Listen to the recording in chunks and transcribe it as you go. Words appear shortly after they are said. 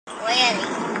sweaty.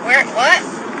 Where? What?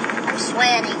 I'm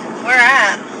sweaty. Where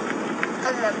at?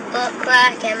 On my butt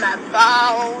crack and my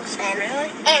balls and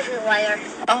everywhere.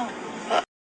 Oh.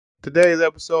 Today's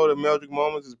episode of Meldrick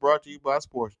Moments is brought to you by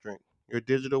Sports Drink, your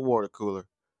digital water cooler.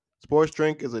 Sports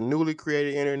Drink is a newly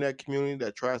created internet community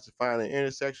that tries to find the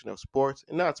intersection of sports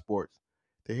and not sports.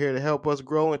 They're here to help us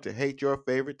grow and to hate your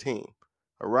favorite team.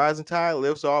 A rising tide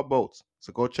lifts all boats,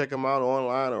 so go check them out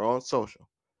online or on social.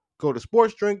 Go to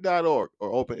sportsdrink.org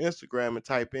or open Instagram and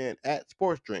type in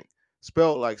 @sportsdrink,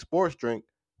 spelled like sports drink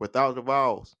without the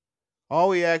vowels. All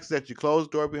we ask is that you close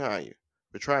the door behind you.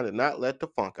 We're trying to not let the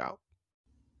funk out.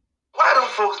 Why don't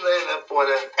folks name that boy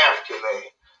that African name?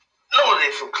 No,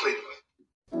 they from Cleveland.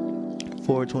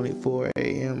 4:24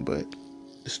 a.m., but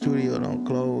the studio don't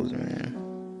close, man.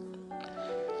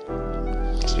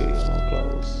 The studio don't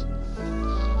close.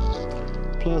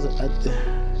 Plus,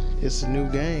 it's a new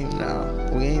game now.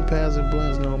 We ain't passing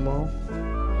blunts no more.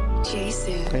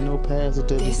 Jason, ain't no passing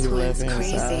to this the was left-hand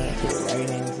crazy. side, to the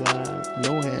right-hand side,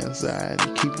 no hand side.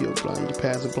 You keep your blunt. You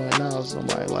pass a blunt now,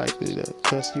 somebody likely to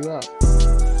cuss you out.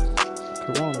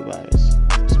 Coronavirus.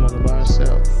 Smoking by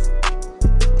yourself.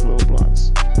 Little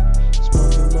blunts.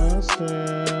 Smoking by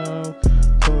yourself.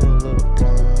 Pull a little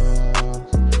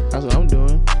blunt. That's what I'm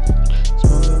doing.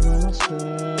 Smoking by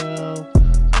myself.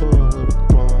 Pull a little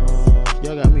blunt.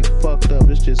 Y'all got me fucked up.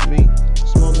 It's just me.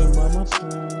 Smoking by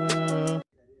myself.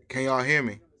 Can y'all hear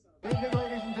me?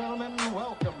 Ladies and gentlemen,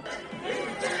 welcome.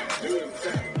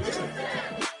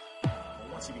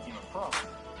 Once he became a pro,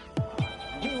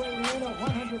 he weighed in at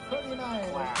 139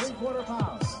 3/4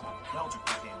 pounds. Meldrick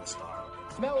became the star.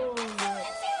 Meldrick.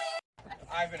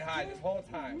 I've been high this whole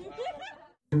time.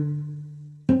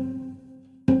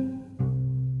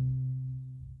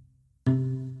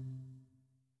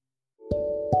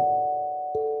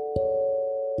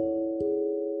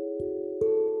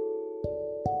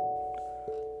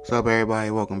 What's up,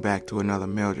 everybody? Welcome back to another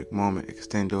Meldrick Moment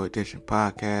Extendo Edition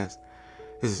podcast.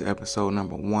 This is episode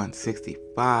number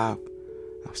 165.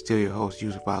 I'm still your host,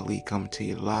 Yusuf Ali, coming to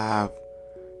you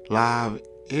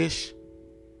live-ish,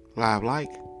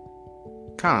 live-like,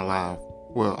 kind of live.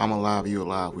 Well, I'm alive, you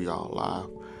alive, we all alive.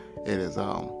 It is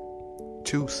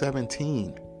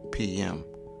 2:17 p.m.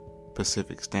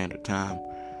 Pacific Standard Time.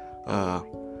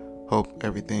 Hope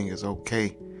everything is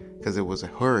okay, because it was a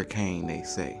hurricane, they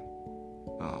say.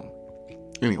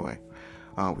 Anyway,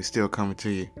 we still coming to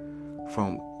you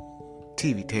from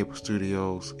TV Table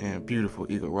Studios in beautiful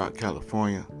Eagle Rock,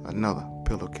 California. Another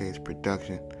Pillowcase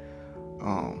production.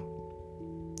 I'll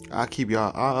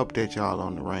update y'all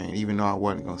on the rain, even though I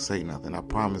wasn't gonna say nothing. I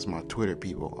promised my Twitter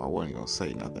people I wasn't gonna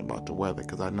say nothing about the weather,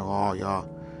 because I know all y'all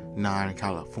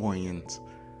non-Californians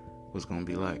was gonna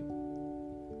be like,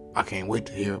 I can't wait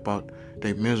to hear about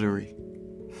their misery.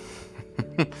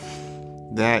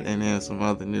 That, and then some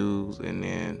other news, and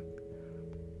then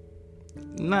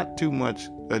not too much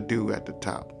ado at the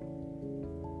top.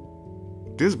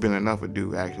 There's been enough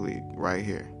ado actually right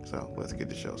here. So let's get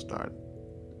the show started.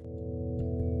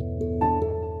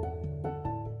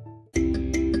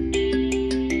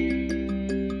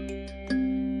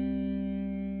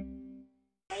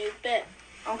 You bet.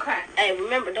 Okay. Hey,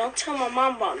 remember, don't tell my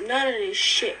mom about none of this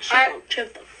shit. She gonna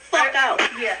trip the fuck out.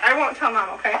 Yeah, I won't tell Mom,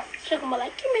 okay? She gonna be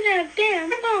like, give me that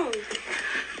damn phone.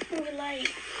 I'm be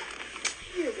like,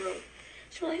 here, bro.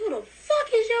 She be like, who the fuck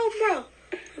is your bro?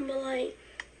 I'm be like,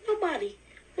 nobody.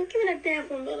 Then give me that damn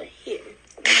phone. Be like, here.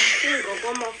 Then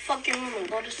go in my fucking room and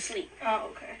go to sleep. Oh,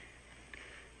 okay.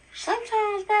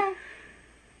 Sometimes, bro,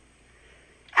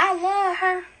 I love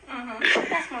her. Mm-hmm.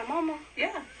 That's my mama.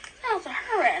 Yeah. Sounds like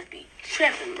her ass be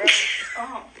tripping, bro.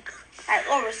 Oh. Like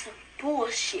over some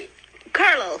bullshit.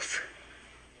 Carlos.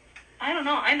 I don't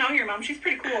know. I know your mom. She's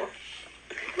pretty cool.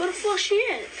 Where the fuck she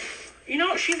at? You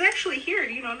know, she's actually here.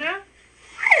 Do you know that?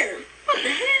 Where? What the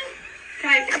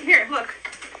hell? Here, look.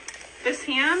 This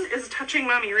hand is touching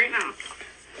Mommy right now.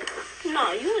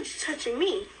 No, you were just touching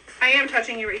me. I am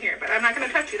touching you right here, but I'm not going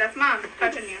to touch you. That's Mom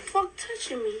touching you. Fuck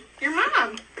touching me. Your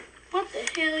mom. What the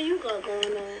hell you got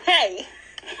going on? Hey.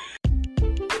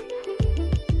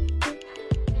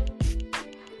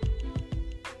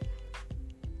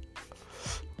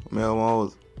 Mel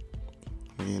Mose,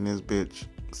 me and this bitch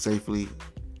safely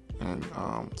and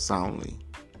soundly,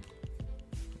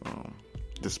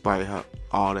 despite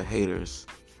all the haters'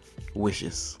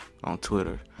 wishes on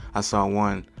Twitter. I saw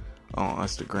one on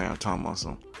Instagram talking about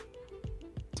some.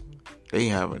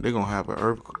 They're gonna have an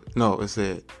earthquake. No, it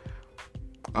said,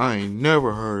 I ain't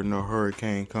never heard no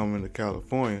hurricane coming to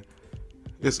California.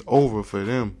 It's over for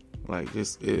them. Like,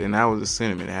 just, and that was the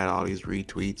sentiment. It had all these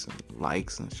retweets and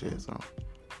likes and shit. So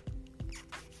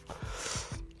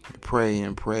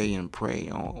pray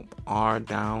on our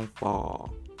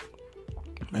downfall.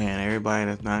 Man, everybody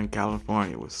that's not in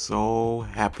California was so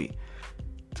happy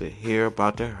to hear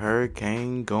about the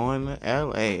hurricane going to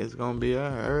LA. It's gonna be a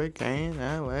hurricane in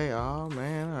LA. Oh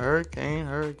man, a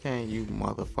hurricane, you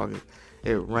motherfuckers.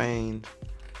 It rained.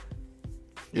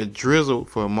 It drizzled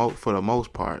for the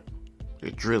most part.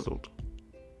 It drizzled.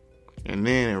 And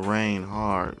then it rained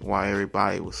hard while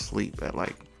everybody was asleep at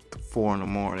like 4 in the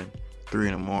morning, 3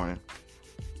 in the morning.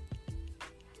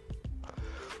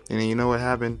 And then you know what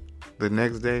happened? The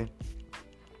next day,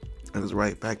 it was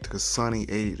right back to the sunny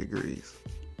 80 degrees.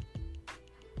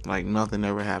 Like nothing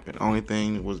ever happened. Only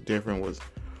thing that was different was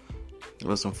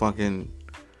some fucking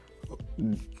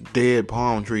dead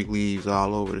palm tree leaves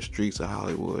all over the streets of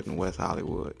Hollywood and West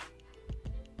Hollywood.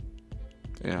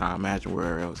 And I imagine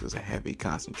where else is a heavy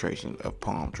concentration of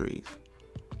palm trees.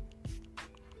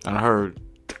 And I heard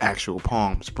actual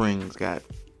Palm Springs got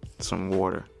some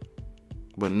water,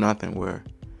 but nothing where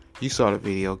you saw the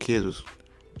video. Kids was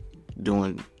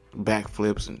doing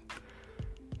backflips and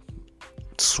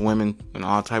swimming and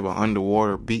all type of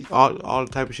underwater beach, all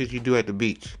the type of shit you do at the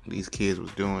beach. These kids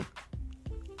was doing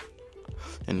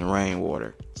in the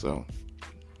rainwater. So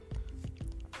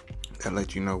that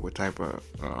let you know what type of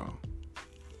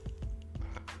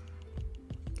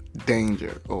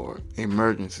danger or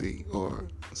emergency or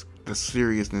the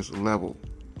seriousness level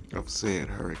of said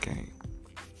hurricane.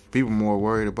 People more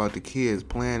worried about the kids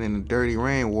playing in the dirty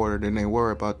rainwater than they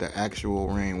were about the actual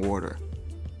rainwater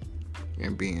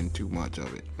and being too much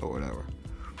of it or whatever.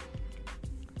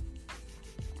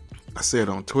 I said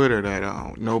on Twitter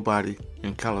that nobody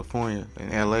in California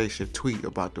and LA should tweet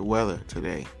about the weather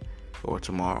today or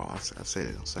tomorrow. I said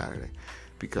it on Saturday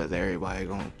because everybody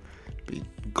gonna be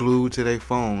glued to their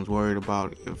phones, worried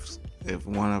about if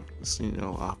one of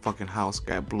our fucking house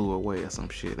got blew away or some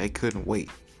shit. They couldn't wait.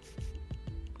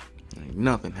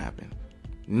 Nothing happened.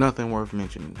 Nothing worth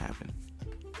mentioning happened.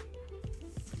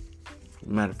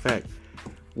 Matter of fact,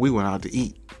 we went out to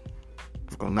eat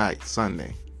on night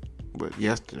Sunday, but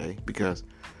yesterday because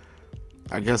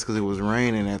it was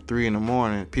raining at 3 in the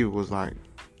morning. People was like,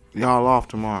 "Y'all off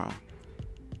tomorrow,"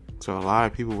 so a lot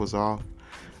of people was off.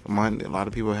 Monday, a lot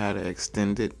of people had an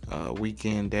extended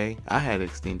weekend day. I had an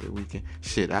extended weekend.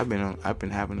 Shit, I've been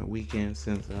having a weekend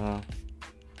since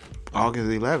August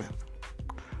 11th.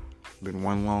 Been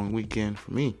one long weekend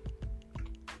for me.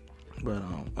 But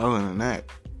other than that,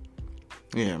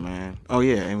 yeah, man. Oh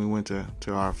yeah, and we went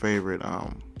to our favorite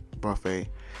buffet,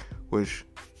 which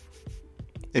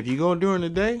if you go during the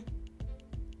day,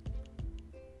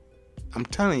 I'm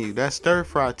telling you, that stir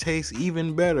fry tastes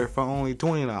even better for only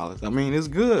 $20. I mean, it's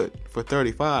good for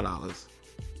 $35,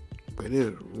 but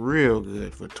it's real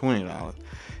good for $20.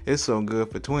 It's so good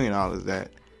for $20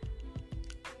 that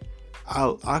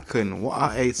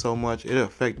I ate so much it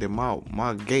affected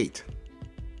my gait.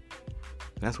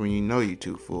 That's when you know you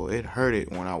too full. It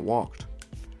hurted when I walked.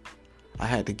 I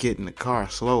had to get in the car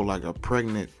slow like a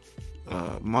pregnant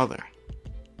mother.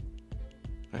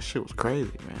 That shit was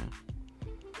crazy, man.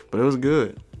 But it was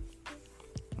good.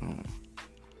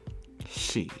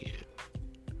 Shit.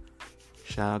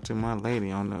 Shout out to my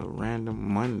lady on a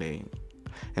random Monday.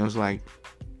 It was like,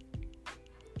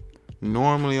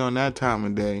 normally on that time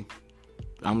of day,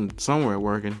 I'm somewhere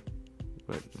working.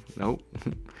 But nope.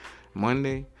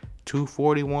 Monday,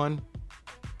 2:41,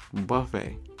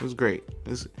 buffet. It was great.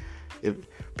 If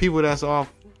people that's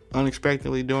off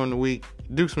unexpectedly during the week,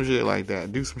 do some shit like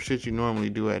that. Do some shit you normally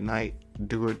do at night.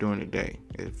 Do it during the day.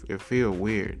 It feels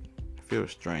weird. It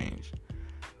feels strange.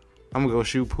 I'm gonna go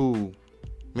shoot pool.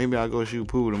 Maybe I'll go shoot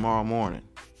pool tomorrow morning,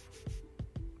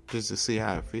 just to see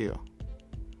how it feel.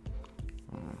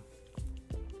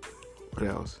 What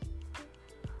else?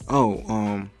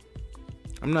 I'm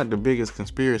not the biggest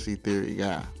conspiracy theory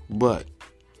guy, but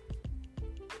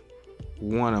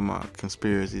one of my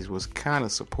conspiracies was kind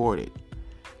of supported.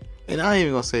 And I ain't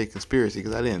even gonna say conspiracy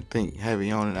because I didn't think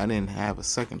heavy on it. I didn't have a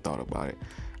second thought about it.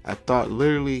 I thought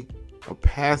literally a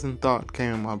passing thought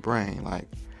came in my brain, like,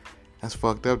 that's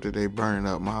fucked up that they burning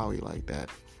up Maui like that.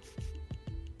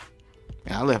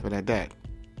 And I left it at that.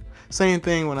 Same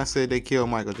thing when I said they killed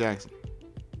Michael Jackson.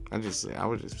 I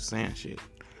was just saying shit.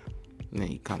 And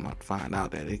then you come out to find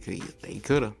out that they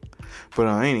could have. But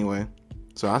anyway,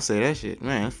 so I say that shit.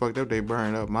 Man, it's fucked up they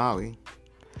burning up Maui.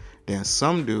 Then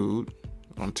some dude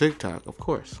on TikTok, of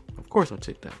course on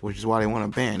TikTok, which is why they want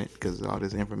to ban it, because of all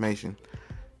this information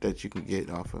that you can get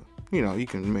off of, you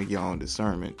can make your own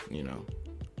discernment,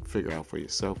 figure out for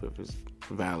yourself if it's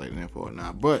valid info or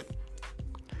not. But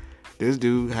this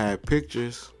dude had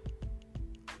pictures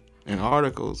and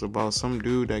articles about some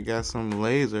dude that got some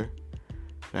laser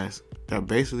that's that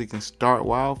basically can start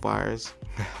wildfires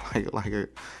like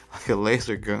a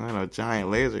laser gun, a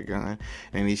giant laser gun.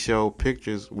 And he showed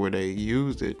pictures where they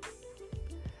used it.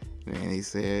 And he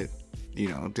said, you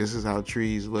know, this is how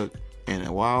trees look in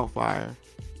a wildfire.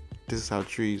 This is how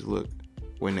trees look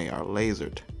when they are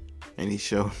lasered. And he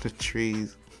showed the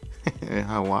trees in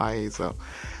Hawaii. So,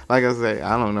 like I say,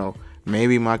 I don't know.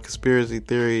 Maybe my conspiracy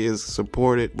theory is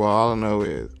supported, but all I know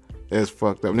is it's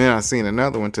fucked up. And then I seen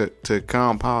another one to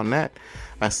compound that.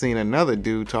 I seen another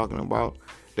dude talking about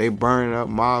they burning up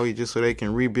Maui just so they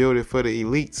can rebuild it for the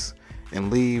elites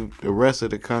and leave the rest of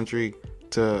the country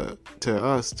to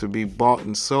us to be bought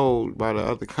and sold by the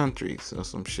other countries or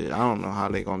some shit. I don't know how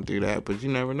they gonna do that, but you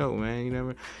never know,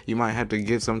 man. You might have to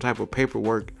get some type of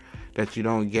paperwork that you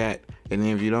don't get, and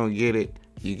then if you don't get it,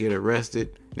 you get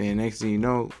arrested. Then next thing you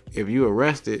know, if you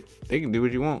arrested, they can do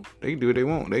what you want. They can do what they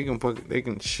want. They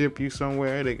can ship you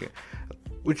somewhere.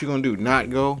 What you gonna do? Not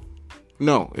go?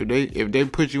 No. If they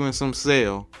put you in some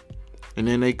cell, and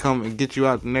then they come and get you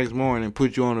out the next morning and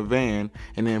put you on a van,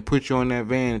 and then put you on that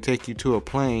van and take you to a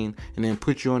plane, and then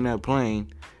put you on that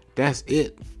plane, that's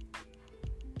it.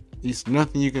 It's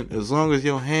nothing you can, as long as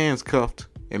your hands cuffed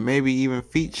and maybe even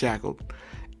feet shackled,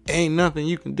 ain't nothing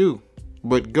you can do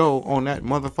but go on that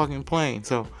motherfucking plane.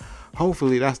 So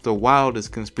hopefully that's the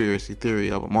wildest conspiracy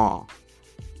theory of them all.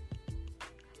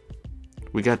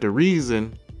 We got the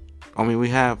reason. I mean, we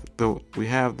have the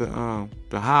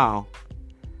how,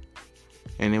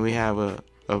 and then we have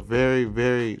a very,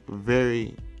 very,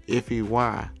 very iffy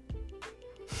why.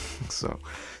 So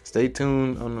stay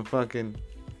tuned on the fucking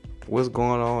what's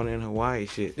going on in Hawaii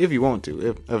shit if you want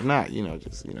to. If not,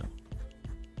 just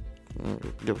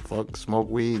give a fuck, smoke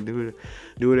weed, do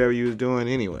whatever you was doing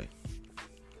anyway.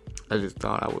 I just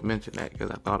thought I would mention that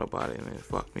because I thought about it and it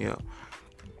fucked me up.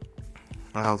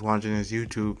 I was watching this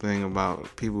YouTube thing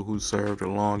about people who served the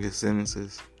longest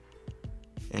sentences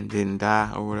and didn't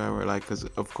die or whatever. Like, because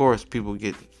of course people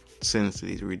get sentenced to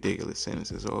these ridiculous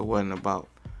sentences, so it wasn't about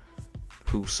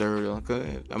who served.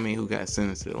 Who got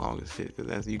sentenced to the longest shit? Because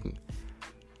that's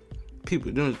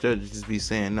people, them judges just be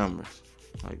saying numbers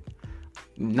like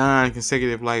 9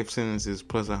 consecutive life sentences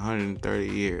plus 130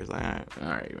 years. Like, all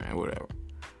right, man, whatever.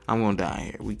 I'm gonna die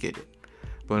here. We get it.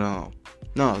 But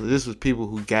no, this was people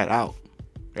who got out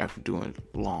after doing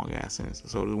long ass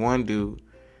sentences. So the one dude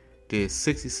did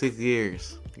 66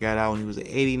 years, got out when he was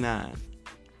 89.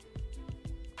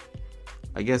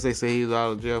 I guess they say he was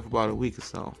out of jail for about a week or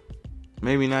so.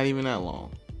 Maybe not even that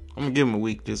long. I'm gonna give him a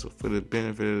week just for the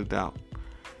benefit of the doubt.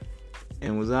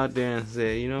 And was out there and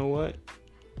said, you know what?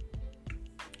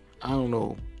 I don't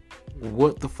know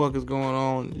what the fuck is going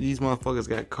on. These motherfuckers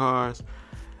got cars.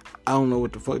 I don't know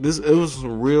what the fuck. It was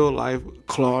some real life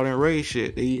Claude and Ray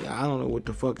shit. I don't know what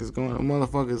the fuck is going on.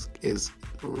 Motherfuckers is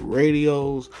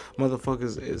radios.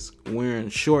 Motherfuckers is wearing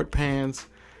short pants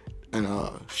and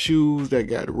shoes that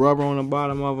got rubber on the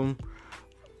bottom of them.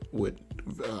 With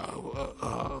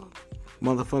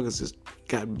motherfuckers just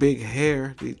got big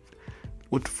hair.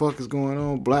 What the fuck is going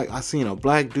on? I seen a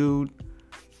black dude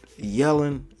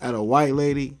yelling at a white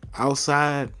lady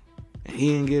outside and he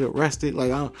didn't get arrested.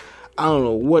 Like, I don't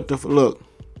know what the look.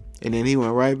 And then he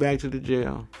went right back to the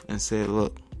jail and said,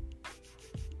 look,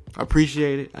 I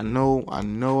appreciate it. I know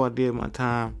I did my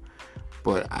time,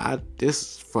 but this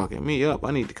is fucking me up.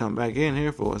 I need to come back in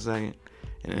here for a second.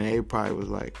 And then they probably was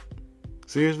like,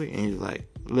 seriously? And he was like,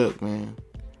 look, man,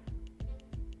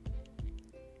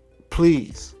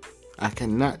 please, I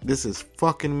cannot, this is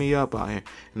fucking me up out here.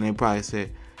 And they probably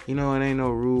said, it ain't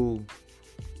no rule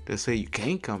that say you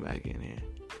can't come back in here.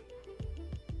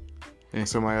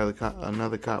 And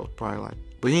another cop was probably like,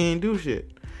 but he ain't do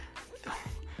shit.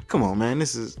 Come on, man,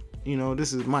 this is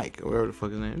Mike, or whatever the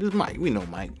fuck his name. This is Mike, we know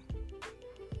Mike.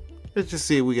 Let's just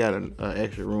see if we got an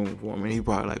extra room for him. And he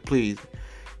probably like, please,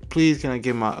 can I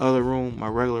get my other room, my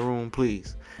regular room,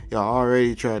 please? Y'all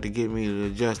already tried to get me to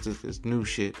adjust this new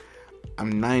shit.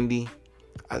 I'm 90.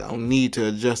 I don't need to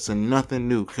adjust to nothing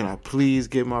new. Can I please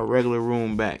get my regular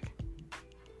room back?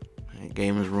 And he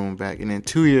gave him his room back. And then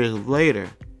 2 years later,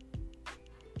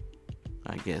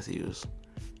 I guess he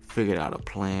figured out a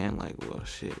plan. Like, well,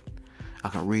 shit, I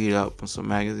can read up on some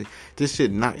magazine. This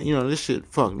shit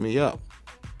fucked me up.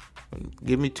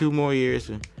 Give me 2 more years.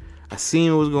 I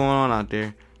seen what was going on out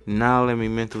there. Now let me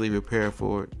mentally prepare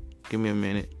for it. Give me a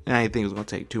minute. And I didn't think it was going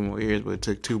to take 2 more years, but it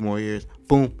took 2 more years.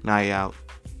 Boom, now you out.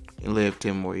 And live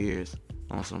 10 more years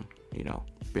on some,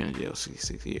 been in jail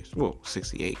 66 years. Well,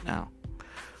 68 now.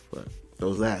 But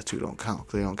those last 2 don't count.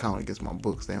 They don't count against my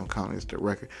books. They don't count against the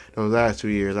record. Those last 2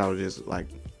 years, I was just like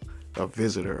a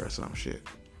visitor or some shit.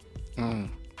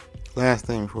 Last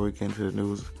thing before we get into the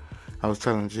news. I was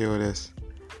telling Jill this,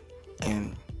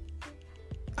 and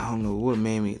I don't know what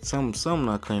made me, something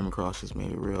I came across just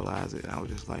made me realize it. I was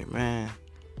just like, man,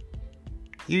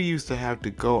 you used to have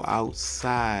to go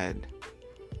outside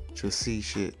to see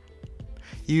shit.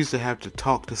 You used to have to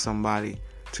talk to somebody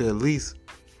to at least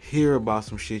hear about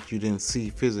some shit you didn't see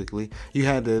physically. You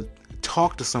had to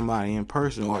talk to somebody in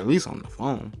person, or at least on the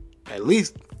phone. At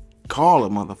least call a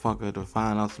motherfucker to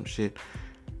find out some shit.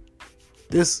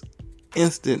 This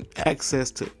instant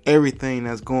access to everything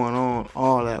that's going on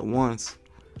all at once,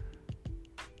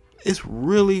 it's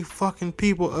really fucking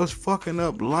people. It's fucking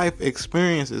up life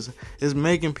experiences. It's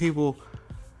making people,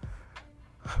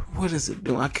 what is it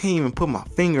doing? I can't even put my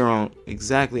finger on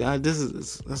exactly.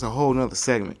 That's a whole nother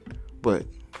segment. But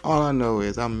all I know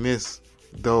is I miss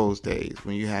those days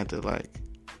when you had to like.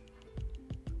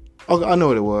 Oh, I know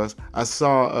what it was. I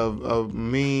saw a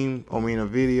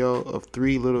video of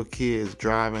 3 little kids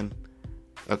driving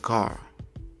a car.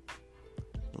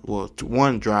 Well,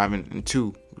 1 driving and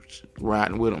 2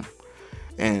 riding with them.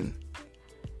 And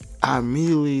I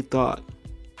immediately thought,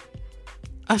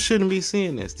 I shouldn't be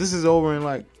seeing this. This is over in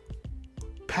like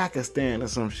Pakistan or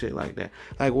some shit like that.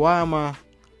 Like, why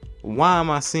am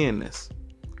I seeing this?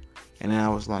 And then I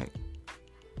was like,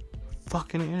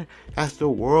 fucking, that's the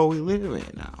world we live in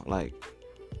now. Like,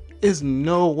 there's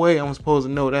no way I'm supposed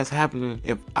to know that's happening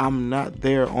if I'm not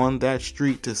there on that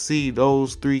street to see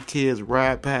those 3 kids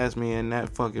ride past me in that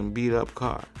fucking beat up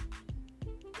car.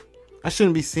 I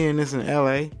shouldn't be seeing this in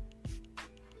LA.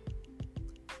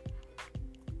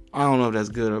 I don't know if that's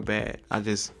good or bad. I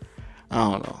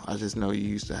don't know. I just know you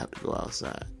used to have to go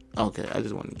outside. Okay, I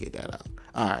just wanted to get that out.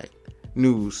 Alright,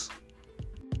 news.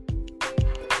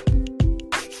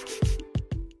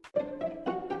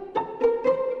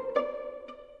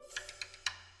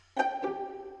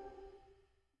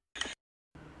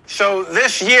 So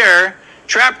this year,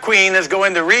 Trap Queen is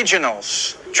going to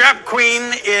regionals. Trap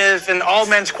Queen is an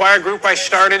all-men's choir group I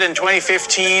started in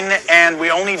 2015, and we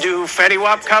only do Fetty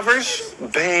Wap covers.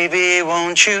 Baby,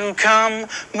 won't you come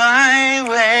my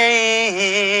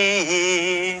way?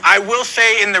 I will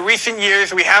say in the recent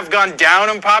years, we have gone down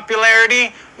in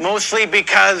popularity, mostly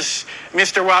because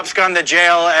Mr. Wap's gone to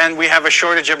jail and we have a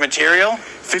shortage of material.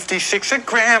 56 a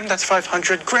gram, that's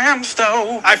 500 grams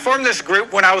though. I formed this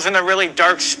group when I was in a really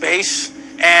dark space.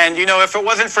 And, you know, if it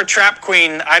wasn't for Trap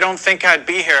Queen, I don't think I'd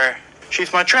be here.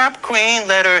 She's my trap queen,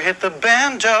 let her hit the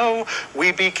bando.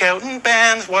 We be counting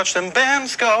bands, watch them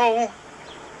bands go.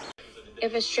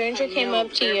 If a stranger came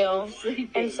up to you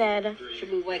and said,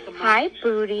 "Hi,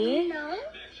 booty.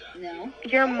 No.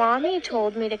 Your mommy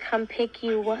told me to come pick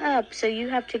you up, so you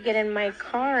have to get in my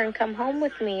car and come home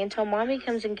with me until mommy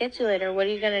comes and gets you later," what are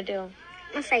you gonna do?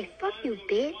 I'll say, "Fuck you,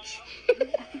 bitch."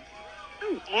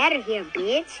 I'm out of here,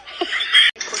 bitch.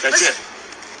 That's it.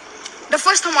 The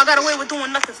first time I got away with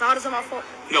doing nothing, so how is it my fault?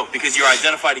 No, because you're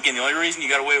identified again. The only reason you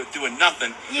got away with doing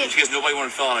nothing is because nobody wanted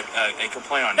to fill out a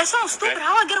complaint on you. That sounds stupid. Okay?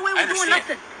 How I get away with doing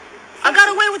nothing? I got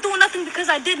away with doing nothing because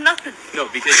I did nothing. No,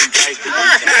 because you guys did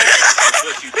nothing. That's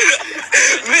what you did.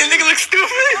 Man, nigga look stupid.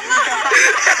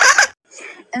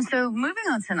 And so moving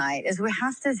on tonight is we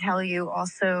have to tell you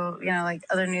also, you know, like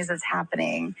other news that's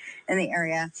happening in the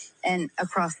area and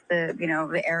across the, you know,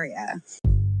 the area.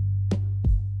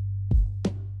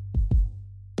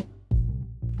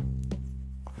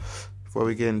 Before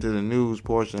we get into the news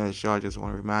portion of the show, I just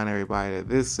want to remind everybody that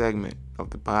this segment of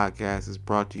the podcast is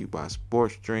brought to you by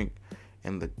Sports Drink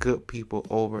and the good people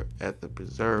over at the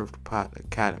Preserved Pot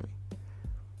Academy,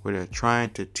 where they're trying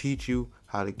to teach you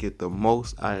how to get the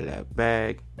most out of that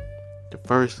bag. The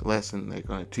first lesson they're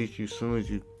going to teach you as soon as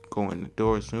you go in the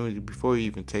door, before you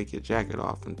even take your jacket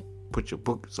off and put your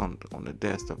books on the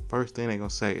desk, the first thing they're going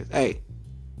to say is, hey,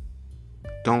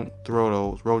 don't throw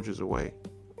those roaches away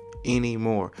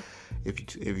anymore.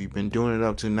 If you've been doing it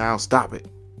up to now, stop it.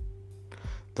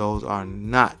 Those are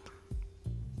not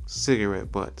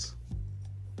cigarette butts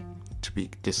to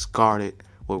be discarded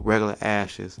with regular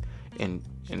ashes and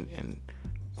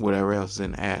whatever else is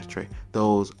in the ashtray.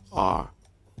 Those are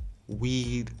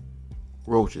weed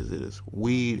roaches. It is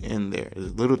weed in there.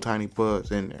 There's little tiny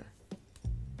buds in there.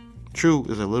 True,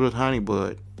 it's a little tiny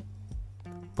bud,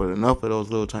 but enough of those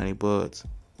little tiny buds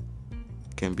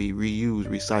can be reused,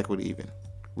 recycled even,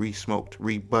 re-smoked,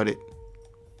 re-butted,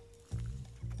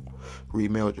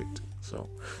 re-meldricked. So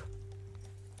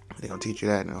they're going to teach you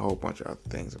that and a whole bunch of other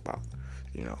things about,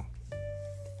 you know,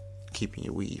 keeping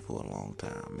your weed for a long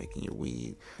time, making your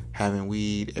weed, having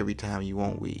weed every time you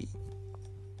want weed.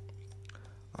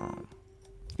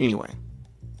 Anyway,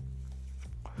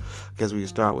 I guess we can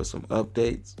start with some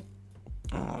updates.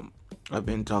 I've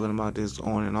been talking about this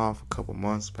on and off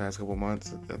past couple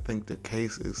months. I think the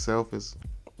case itself is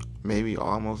maybe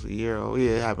almost a year old.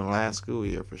 Yeah, it happened last school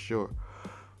year for sure.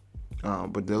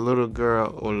 But the little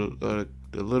girl or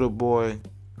the little boy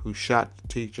who shot the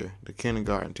teacher, the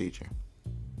kindergarten teacher,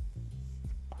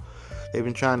 they've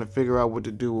been trying to figure out what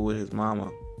to do with his mama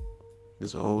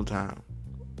this whole time.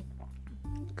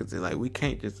 Because they're like,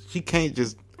 she can't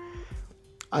just,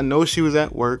 I know she was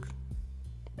at work.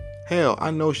 Hell,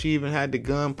 I know she even had the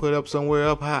gun put up somewhere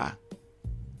up high.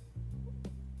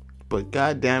 But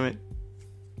god damn it,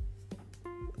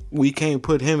 we can't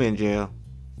put him in jail.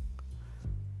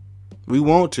 We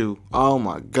want to. Oh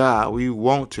my God, we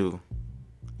want to.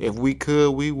 If we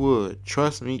could, we would.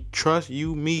 Trust me, trust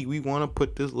you, me. We want to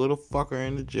put this little fucker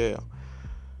into jail.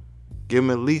 Give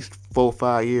him at least 4 or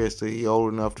 5 years till he's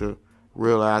old enough to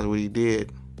realize what he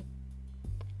did.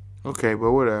 Okay,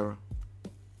 but whatever.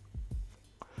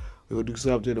 We'll do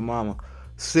something to the mama.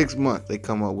 6 months. They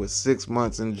come up with 6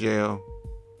 months in jail.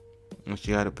 And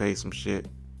she had to pay some shit.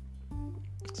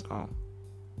 So,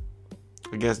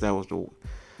 I guess that was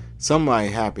somebody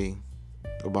happy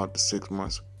about the 6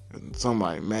 months. And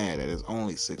somebody mad that it's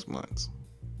only 6 months.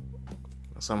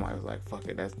 Somebody was like, fuck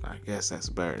it, I guess that's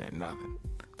better than nothing.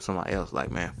 Somebody else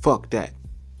like, man, fuck that.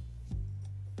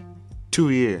 2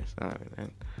 years.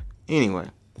 Anyway,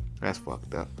 that's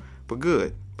fucked up. But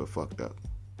good, but fucked up.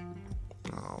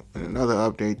 And another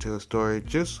update to a story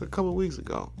just a couple weeks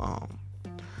ago. I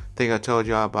think I told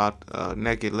y'all about a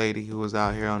naked lady who was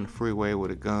out here on the freeway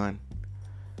with a gun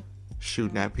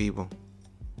shooting at people.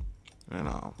 And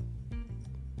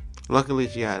luckily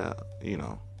she had a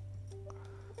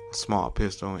small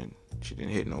pistol and she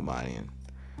didn't hit nobody, and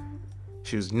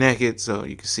she was naked, so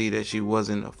you could see that she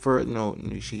wasn't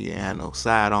she had no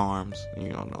sidearms,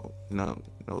 no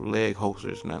leg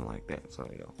holsters, nothing like that. So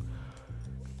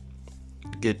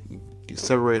you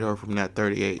separate her from that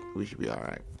 38, we should be all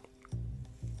right.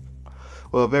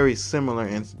 Well, a very similar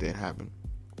incident happened.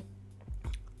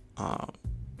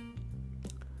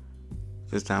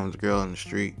 This time it was a girl in the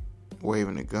street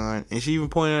waving a gun, and she even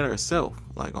pointed at herself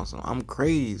like on some I'm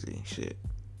crazy shit.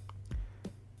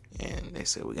 And they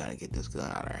said, we gotta get this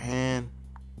gun out of her hand,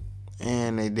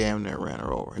 and they damn near ran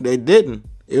her over. They didn't.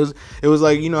 It was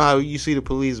like, you know how you see the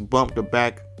police bump the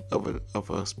back of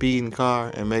a speeding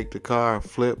car and make the car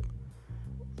flip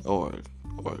or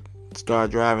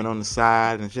start driving on the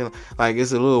side and shit. Like,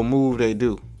 it's a little move they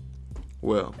do.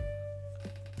 Well,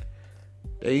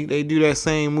 they do that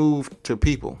same move to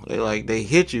people. They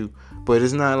hit you, but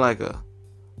it's not like I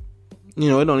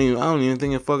don't even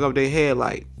think it fuck up their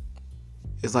headlight.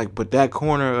 It's like, but that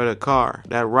corner of the car,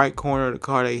 that right corner of the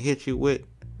car they hit you with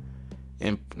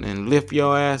and lift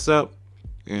your ass up,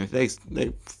 and they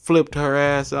flipped her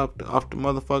ass up off the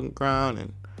motherfucking ground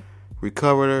and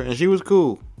recovered her, and she was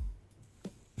cool.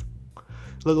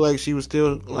 Looked like she was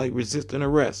still like resisting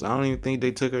arrest. I don't even think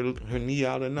they took her knee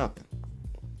out or nothing.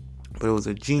 But it was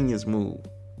a genius move.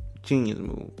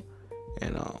 And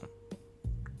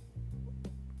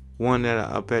one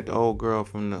that I bet the old girl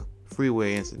from the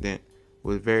freeway incident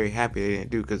was very happy they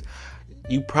didn't do, because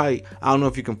I don't know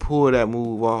if you can pull that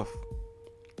move off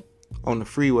on the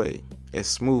freeway as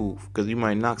smooth, because you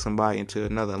might knock somebody into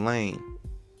another lane.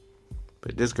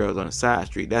 But this girl's on a side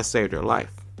street. That saved her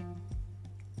life.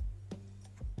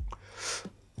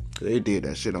 They did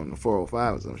that shit on the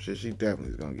 405 or some shit. She definitely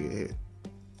is gonna get hit.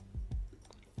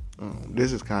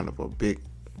 This is kind of a big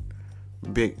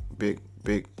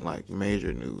like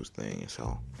major news thing.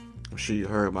 So I'm sure you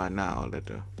heard by now that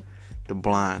the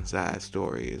blind side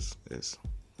story is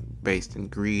based in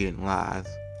greed and lies.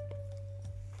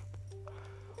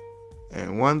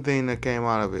 And one thing that came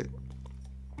out of it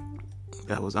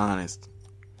that was honest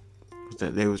was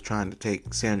that they was trying to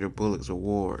take Sandra Bullock's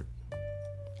award.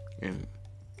 And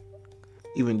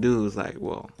even dude was like,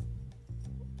 well,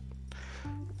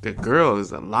 the girl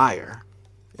is a liar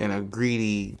and a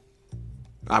greedy,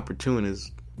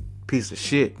 opportunist piece of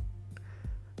shit.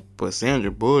 But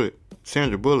Sandra Bullock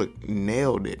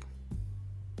nailed it.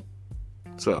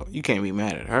 So you can't be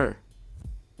mad at her.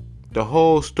 The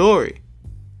whole story,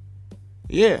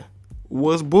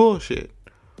 was bullshit.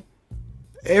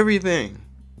 Everything.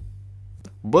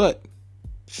 But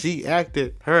she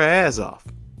acted her ass off.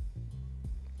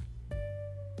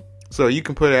 So you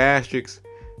can put an asterisk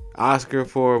Oscar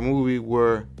for a movie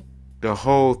where the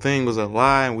whole thing was a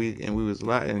lie and we was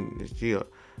lying, and she a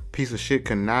piece of shit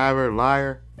conniver,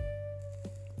 liar.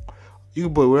 You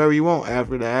can put whatever you want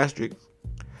after the asterisk.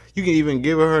 You can even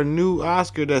give her a new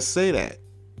Oscar that say that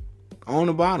on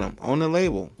the bottom, on the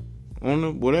label, on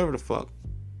the whatever the fuck.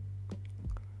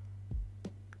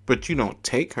 But you don't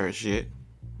take her shit.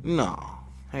 No.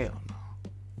 Hell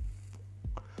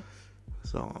no.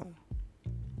 So,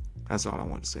 that's all I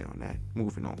want to say on that.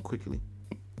 Moving on quickly.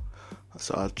 I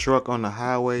saw a truck on the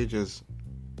highway just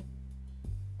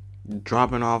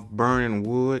dropping off burning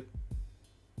wood.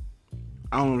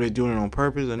 I don't know if they're doing it on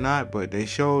purpose or not, but they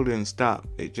showed didn't stop.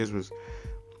 It just was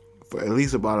for at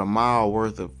least about a mile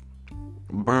worth of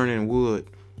burning wood.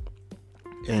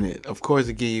 And it, of course,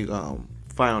 it gives you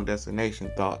Final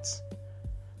Destination thoughts.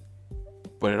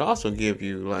 But it also gives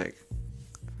you, like,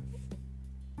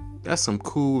 that's some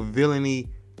cool villainy,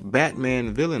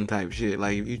 Batman villain type shit.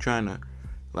 Like, if you're trying to,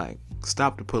 like,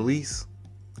 stop the police.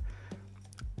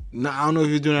 No, I don't know if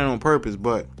you're doing that on purpose,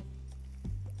 but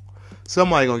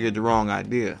somebody gonna get the wrong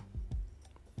idea.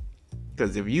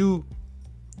 Because if you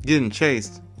getting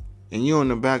chased and you in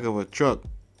the back of a truck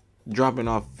dropping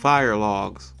off fire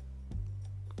logs,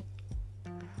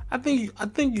 I think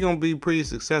you're gonna be pretty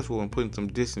successful in putting some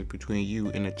distance between you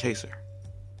and the chaser.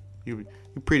 You're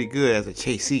pretty good as a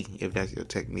chasee if that's your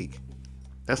technique.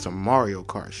 That's some Mario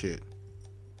Kart shit.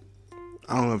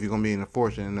 I don't know if you're gonna be in a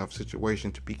fortunate enough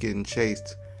situation to be getting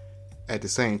chased at the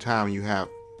same time you have,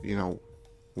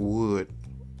 wood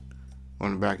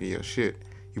on the back of your shit.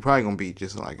 You're probably gonna be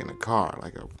just like in a car,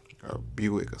 like a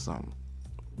Buick or something.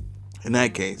 In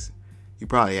that case, you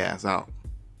probably ass out.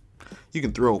 You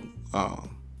can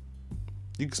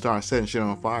you can start setting shit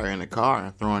on fire in the car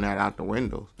and throwing that out the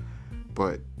windows.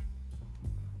 But,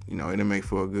 it'll make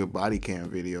for a good body cam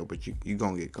video, but you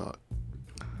gonna get caught.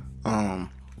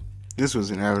 This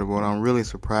was inevitable, and I'm really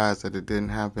surprised that it didn't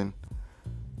happen,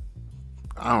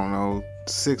 I don't know,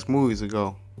 6 movies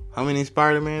ago. How many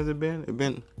Spider-Mans have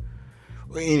been?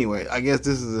 Well, anyway, I guess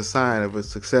this is a sign of a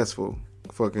successful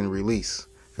fucking release.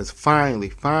 Because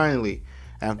finally,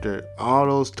 after all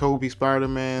those Tobey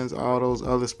Spider-Mans, all those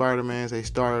other Spider-Mans, they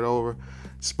started over.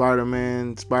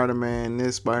 Spider-Man,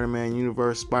 this, Spider-Man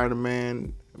Universe,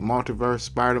 Spider-Man, Multiverse,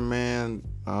 Spider-Man,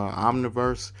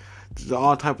 Omniverse.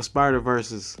 All type of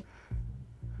Spider-Verses.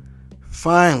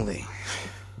 Finally,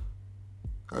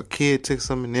 a kid took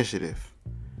some initiative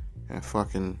and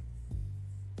fucking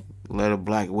let a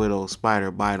Black Widow spider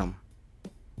bite him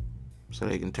so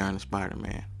they can turn to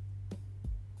Spider-Man.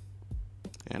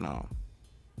 And it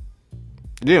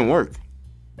didn't work.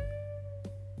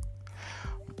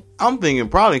 I'm thinking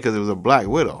probably because it was a Black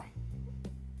Widow.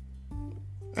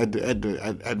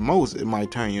 At most, it might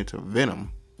turn you into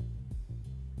Venom.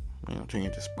 Turn you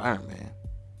into Spider-Man.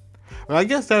 Well, I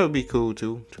guess that would be cool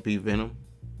too, to be Venom.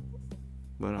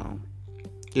 But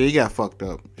yeah, he got fucked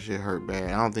up. Shit hurt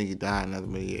bad. I don't think he died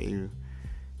nothing, but yeah, he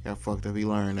got fucked up. He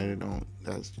learned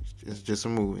that it's just a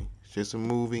movie. It's just a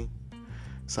movie.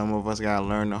 Some of us gotta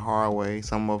learn the hard way.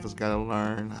 Some of us gotta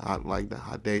learn, how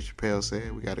Dave Chappelle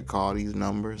said, we gotta call these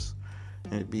numbers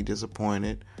and be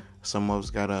disappointed. Some of us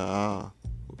gotta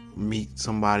meet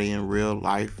somebody in real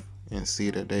life and see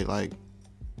that they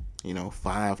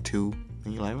 5'2",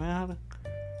 and you're like, man,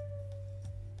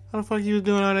 how the fuck you was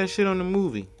doing all that shit on the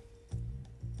movie?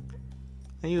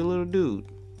 And you a little dude.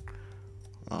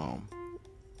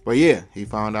 But yeah, he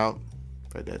found out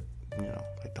that that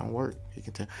don't work. He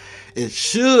can tell. It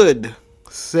should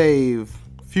save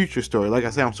future story. Like I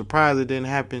said, I'm surprised it didn't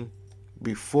happen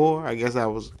before. I guess I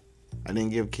didn't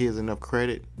give kids enough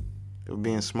credit of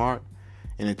being smart,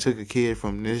 and it took a kid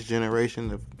from this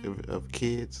generation of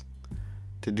kids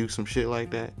to do some shit like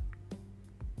that.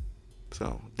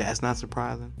 So that's not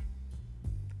surprising.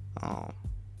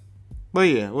 But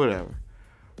yeah, whatever.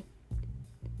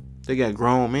 They got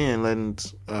grown men letting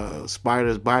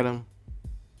spiders bite them,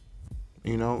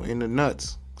 in the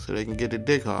nuts so they can get the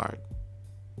dick hard.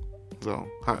 So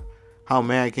how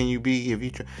mad can you be if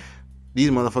you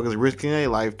these motherfuckers risking their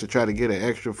life to try to get an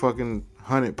extra fucking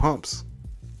 100 pumps?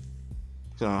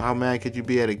 So how mad could you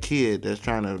be at a kid that's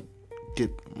trying to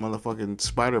get motherfucking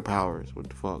spider powers? What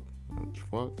the fuck?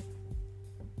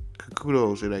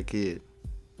 Kudos to that kid.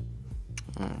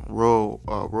 Road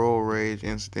rage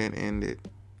incident ended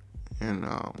in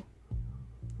a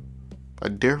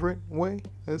different way,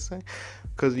 let's say,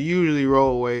 because usually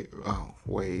road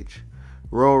rage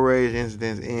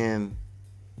incidents end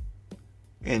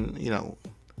in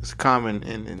it's common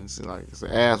endings, like it's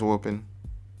an ass whooping,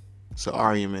 it's an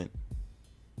argument,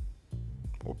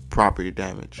 or property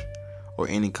damage, or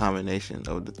any combination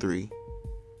of the three.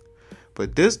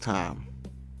 But this time,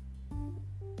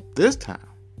 this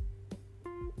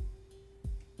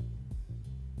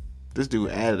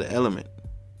dude added an element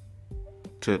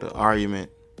to the argument,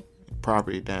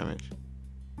 property damage,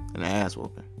 and the ass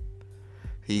whooping.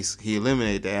 He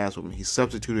eliminated the ass whooping. He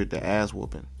substituted the ass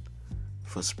whooping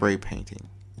for spray painting.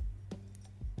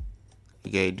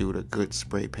 He gave dude a good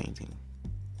spray painting.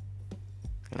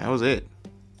 And that was it.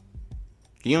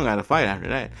 You don't got to fight after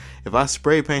that. If I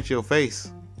spray paint your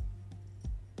face,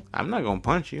 I'm not going to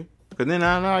punch you. Because then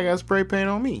I know I got spray paint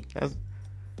on me. That's,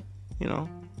 you know,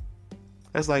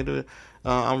 that's like the,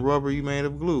 I'm rubber, you made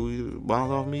of glue. You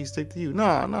bounce off me, stick to you.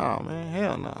 No, man.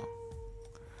 Hell no.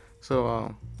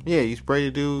 So, yeah, you spray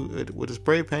the dude with the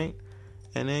spray paint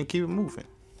and then keep it moving.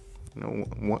 You know,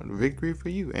 one victory for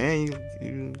you. And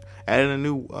you added a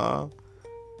new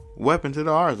weapon to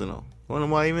the arsenal. What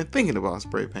am I even thinking about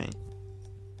spray paint?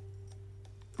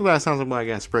 The last time somebody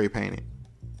got spray painted?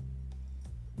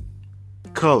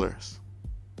 Colors.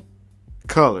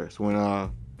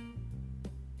 When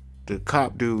the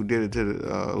cop dude did it to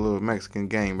the little Mexican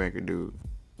gangbanger dude.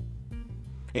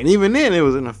 And even then, it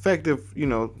was an effective,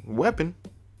 weapon.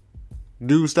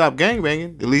 Dude stopped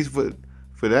gangbanging, at least for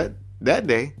that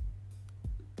day.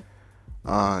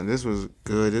 This was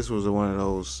good. This was one of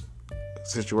those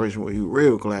situations where you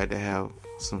real glad to have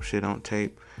some shit on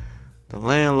tape. The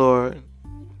landlord,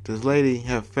 this lady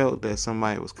had felt that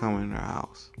somebody was coming in her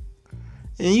house.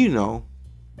 And you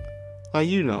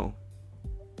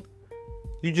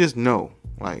just know,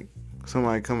 like,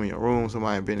 somebody come in your room,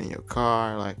 somebody been in your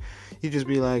car, like, you just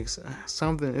be like,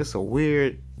 something, it's a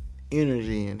weird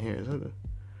energy in here.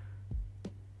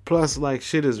 Plus, like,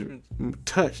 shit is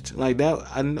touched. Like, that,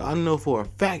 I know for a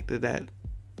fact that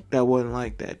wasn't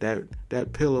like that.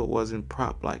 That pillow wasn't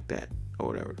propped like that, or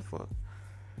whatever the fuck.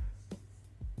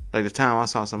 Like, the time I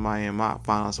saw somebody found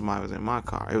out somebody was in my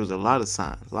car, it was a lot of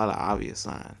signs, a lot of obvious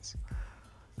signs.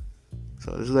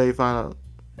 So this lady found out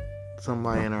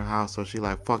somebody in her house, so she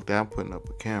like, fuck that, I'm putting up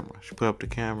a camera. She put up the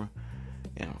camera,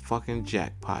 and a fucking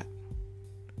jackpot.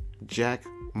 Jack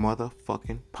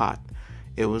motherfucking pot.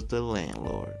 It was the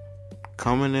landlord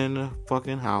coming in the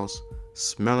fucking house,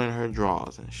 smelling her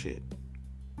drawers and shit.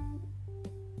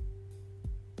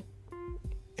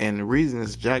 And the reason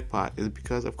it's jackpot is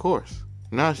because, of course,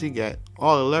 now she got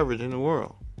all the leverage in the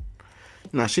world.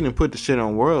 Now, she didn't put the shit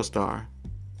on World Star,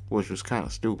 which was kind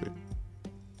of stupid.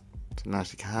 So now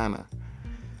she kind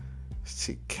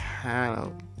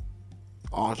of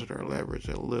altered her leverage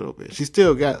a little bit. She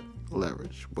still got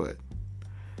leverage, but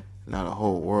now the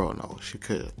whole world knows. She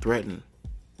could have threatened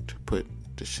to put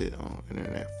the shit on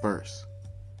internet first.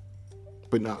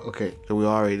 But now, okay, so we're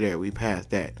already there. We passed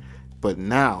that. But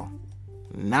now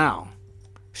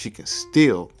she can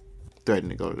still threaten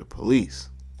to go to the police.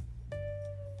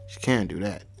 She can't do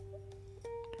that.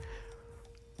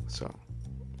 So,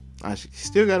 she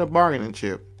still got a bargaining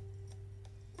chip.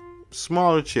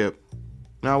 Smaller chip.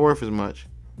 Not worth as much,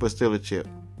 but still a chip.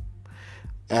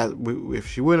 If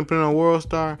she wouldn't put it on World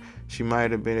Star, she might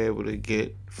have been able to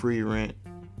get free rent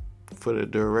for the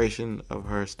duration of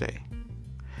her stay.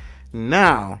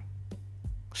 Now,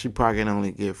 she probably can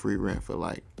only get free rent for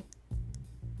like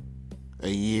a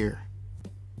year.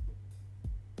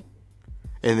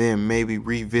 And then maybe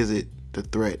revisit the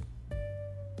threat.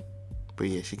 But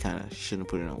yeah, she kind of shouldn't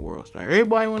put it on World Star.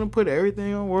 Everybody want to put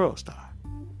everything on World Star.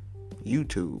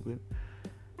 YouTube.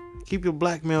 Keep your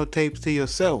blackmail tapes to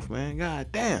yourself, man.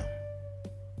 God damn.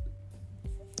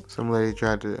 Some lady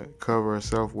tried to cover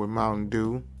herself with Mountain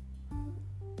Dew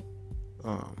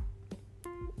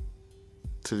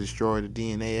to destroy the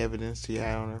DNA evidence she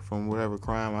had on her from whatever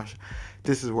crime.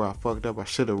 This is where I fucked up. I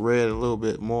should have read a little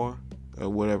bit more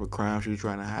of whatever crime she was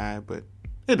trying to hide, but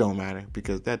it don't matter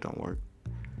because that don't work.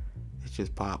 It's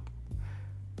just pop.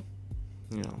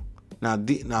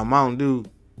 Now Mountain Dew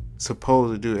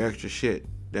supposed to do extra shit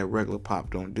that regular pop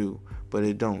don't do, but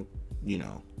it don't,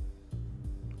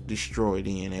 destroy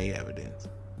DNA evidence.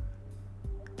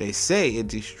 They say it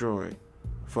destroyed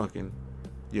fucking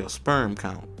your sperm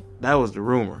count. That was the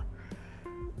rumor.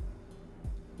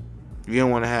 You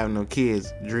don't want to have no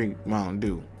kids drink Mountain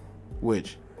Dew,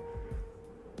 which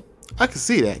I can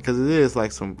see that because it is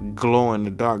like some glow in the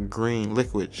dark green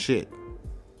liquid shit.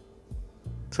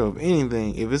 So if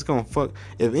anything can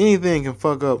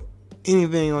fuck up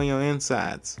anything on your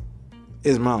insides,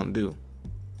 it's Mountain Dew.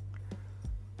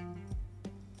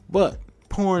 But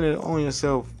pouring it on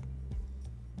yourself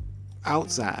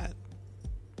outside,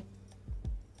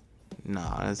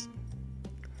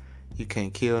 you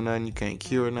can't kill nothing, you can't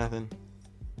cure nothing,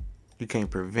 you can't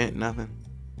prevent nothing.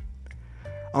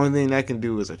 Only thing that can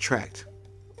do is attract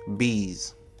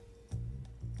bees.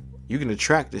 You can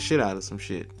attract the shit out of some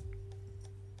shit,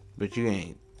 but you're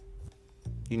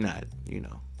not,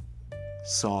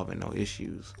 solving no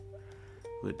issues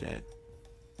with that.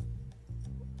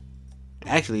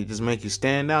 Actually, it just make you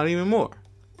stand out even more.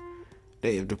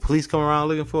 If the police come around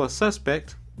looking for a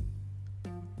suspect,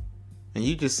 and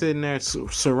you just sitting there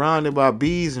surrounded by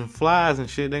bees and flies and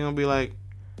shit, they're gonna be like,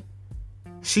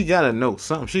 She gotta know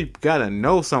something. She gotta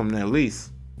know something at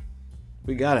least.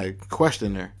 We gotta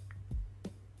question her.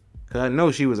 Cause I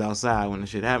know she was outside when the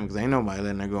shit happened. Cause ain't nobody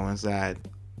letting her go inside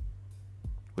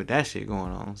with that shit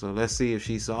going on. So let's see if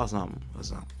she saw something or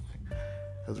something.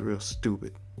 That's real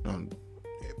stupid on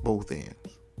both ends.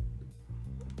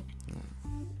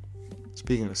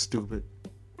 Speaking of stupid,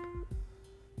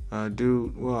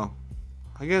 dude, well,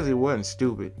 I guess he wasn't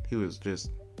stupid. He was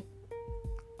just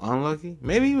unlucky.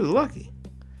 Maybe he was lucky.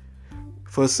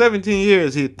 For 17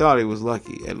 years, he thought he was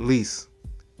lucky. At least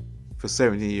for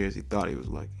 17 years, he thought he was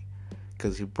lucky.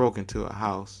 Because he broke into a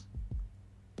house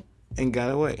and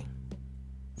got away.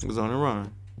 He was on the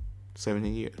run.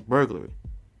 17 years. Burglary.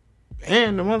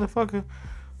 And the motherfucker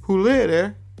who lived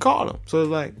there caught him. So it's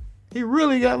like, he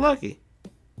really got lucky.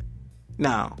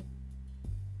 Now,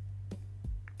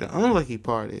 the unlucky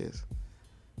part is,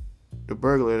 the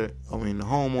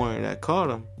homeowner that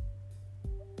caught him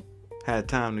had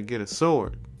time to get a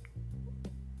sword.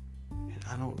 And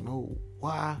I don't know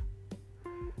why.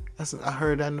 I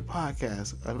heard that in the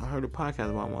podcast. I heard a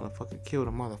podcast about a motherfucker killed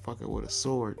a motherfucker with a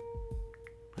sword.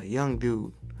 A young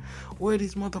dude. Where are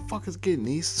these motherfuckers getting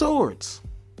these swords?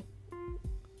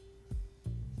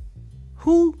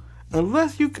 Who?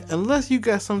 Unless you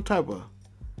got some type of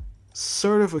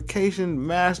certification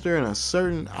master in a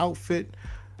certain outfit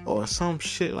or some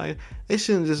shit like that, they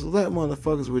shouldn't just let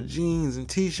motherfuckers with jeans and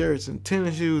t-shirts and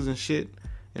tennis shoes and shit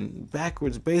and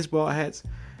backwards baseball hats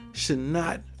should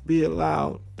not be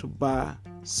allowed to buy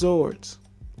swords.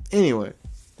 Anyway,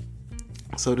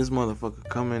 so this motherfucker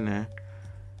come in there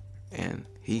and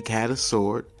he had a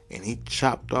sword and he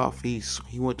chopped off, he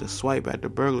went to swipe at the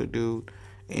burglar dude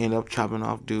and ended up chopping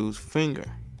off dude's finger.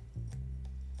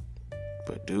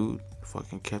 But dude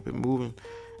fucking kept it moving.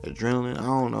 Adrenaline, I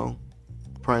don't know.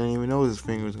 Probably didn't even know his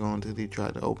finger was going until he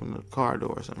tried to open the car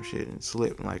door or some shit and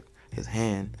slipped. Like his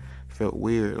hand felt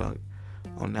weird, like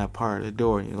on that part of the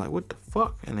door. And you're like, what the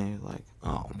fuck? And then he's like,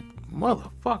 oh,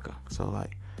 motherfucker. So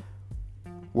like,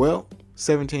 well,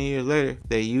 17 years later,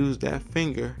 they used that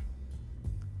finger,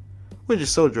 which is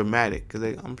so dramatic because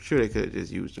I'm sure they could have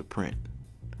just used a print.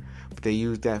 But they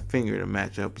used that finger to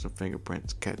match up some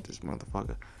fingerprints, catch this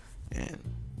motherfucker. And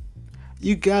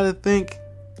you gotta think,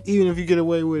 even if you get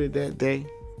away with it that day,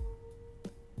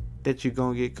 that you're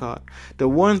gonna get caught. The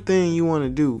one thing you want to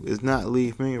do is not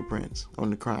leave fingerprints on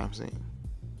the crime scene.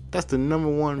 That's the number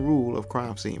one rule of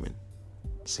crime semen.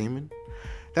 Semen?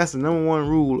 That's the number one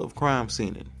rule of crime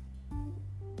scene.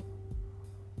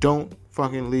 Don't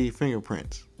fucking leave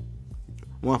fingerprints.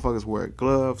 Motherfuckers wear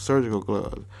gloves, surgical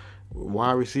gloves,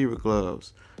 wide receiver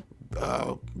gloves,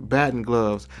 batting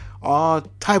gloves, all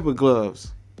type of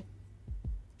gloves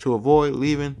to avoid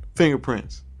leaving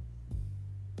fingerprints.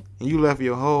 And you left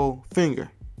your whole finger.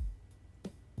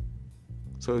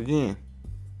 So again,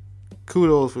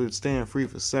 kudos for staying free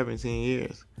for 17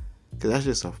 years. Because that's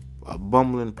just a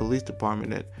bumbling police department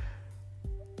that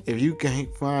if you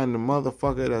can't find the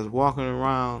motherfucker that's walking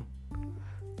around,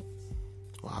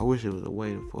 well, I wish it was a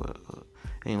way for it.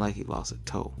 Ain't like he lost a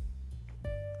toe.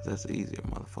 That's the easier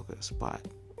motherfucker to spot.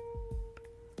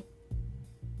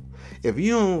 If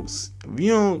you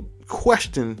don't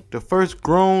question the first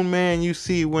grown man you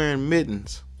see wearing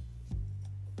mittens,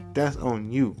 that's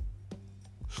on you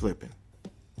slipping.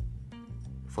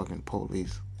 Fucking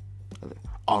police.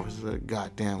 Officers of the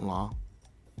goddamn law.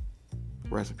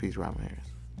 Rest in peace, Robin Harris.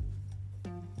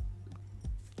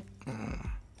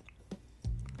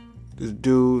 This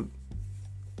dude,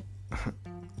 I'm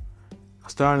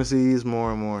starting to see these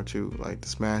more and more too, like the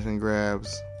smash and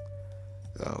grabs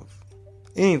of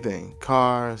anything,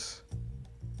 cars.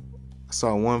 I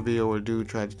saw one video where a dude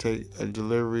tried to take a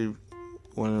delivery,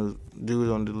 one of the dudes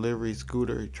on delivery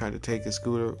scooter, he tried to take his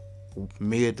scooter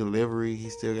mid-delivery. He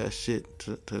still got shit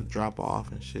to drop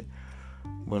off and shit.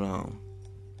 But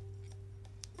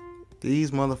these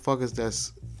motherfuckers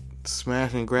that's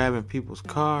smashing and grabbing people's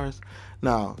cars.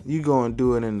 Now, you go and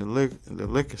do it in the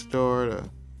liquor store, the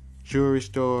jewelry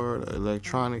store, the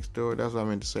electronics store. That's what I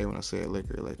meant to say when I said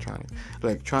liquor,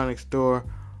 electronics store.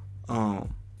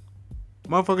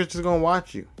 Motherfuckers just gonna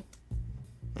watch you.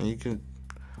 And you can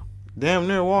damn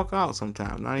near walk out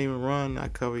sometimes. Not even run,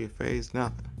 not cover your face,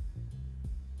 nothing.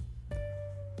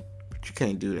 But you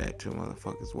can't do that to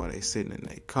motherfuckers while they sitting in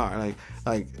their car.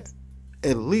 Like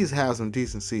at least have some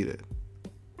decency to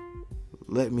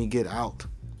let me get out.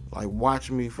 Like, watch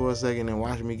me for a second and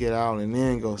watch me get out and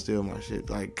then go steal my shit.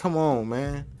 Like, come on,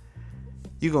 man.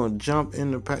 You gonna jump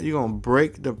in you gonna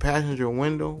break the passenger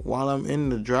window while I'm in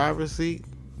the driver's seat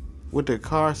with the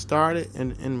car started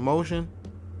and in motion,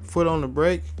 foot on the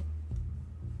brake?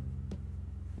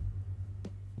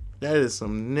 That is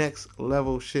some next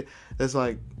level shit. That's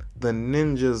like the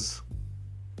ninjas.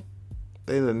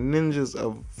 They the ninjas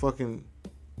of fucking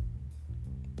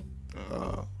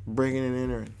breaking and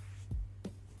entering.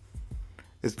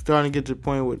 It's starting to get to the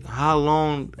point with how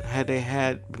long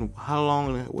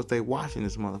was they watching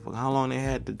this motherfucker? How long they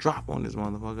had to drop on this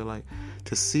motherfucker? Like,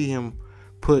 to see him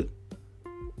put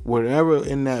whatever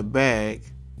in that bag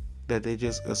that they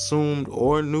just assumed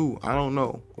or knew, I don't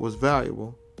know, was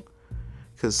valuable.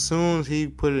 Cause soon as he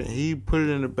put it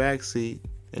in the back seat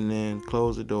and then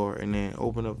closed the door and then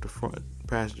opened up the front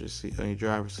passenger seat, or the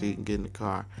driver's seat, and get in the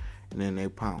car, and then they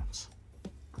pounce.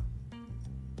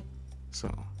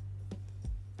 So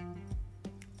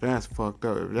that's fucked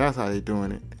up. If that's how they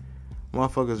doing it,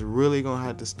 motherfuckers really gonna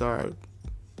have to start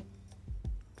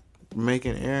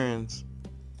making errands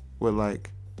with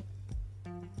like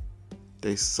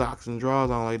they socks and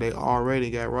drawers on, like they already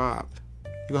got robbed.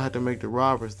 You gonna have to make the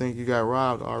robbers think you got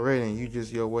robbed already, and you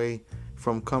just your way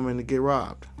from coming to get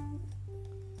robbed.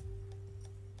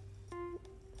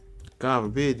 God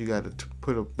forbid you got to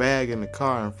put a bag in the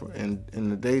car in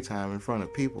the daytime in front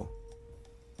of people.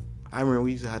 I remember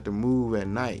we used to have to move at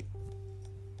night.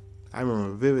 I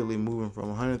remember vividly moving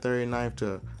from 139th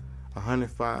to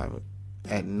 105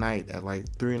 at night at like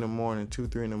 3 in the morning, 2,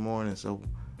 3 in the morning, so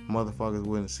motherfuckers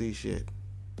wouldn't see shit.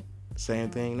 Same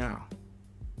thing now.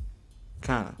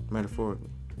 Kinda, metaphorically.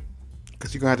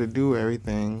 Because you're going to have to do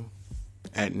everything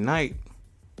at night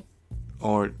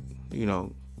or,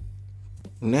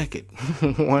 naked.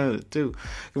 One of the two.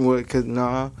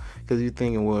 Because you're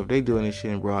thinking, well, if they doing this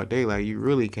shit in broad daylight, you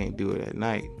really can't do it at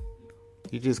night.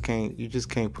 You just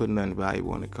can't put nothing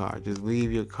valuable in the car. Just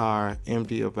leave your car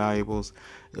empty of valuables.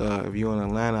 If you're in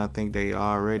Atlanta, I think they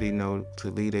already know to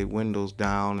leave their windows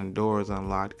down and doors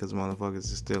unlocked because motherfuckers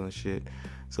is stealing shit.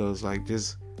 So it's like,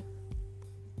 just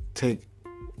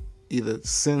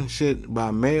send shit by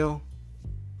mail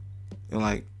and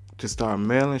like just start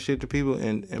mailing shit to people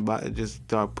and just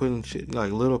start putting shit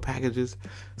like little packages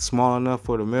small enough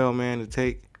for the mailman to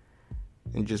take,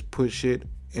 and just put shit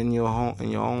in your home, in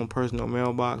your own personal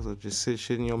mailbox, or just sit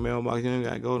shit in your mailbox. You ain't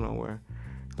gotta go nowhere.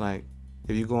 Like,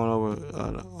 if you're going over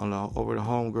over to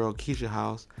homegirl Keisha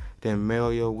house, then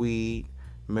mail your weed,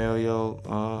 mail your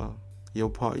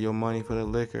money for the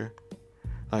liquor,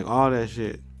 like all that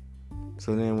shit.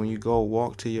 So then when you go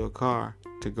walk to your car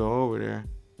to go over there,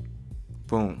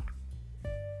 boom.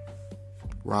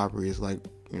 Robbery is like,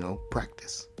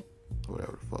 practice. Or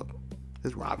whatever the fuck.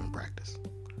 It's robbing practice.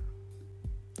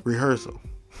 Rehearsal.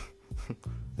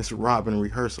 It's robbing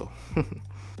rehearsal.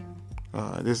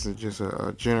 This is just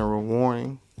a general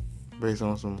warning based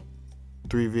on some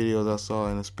 3 videos I saw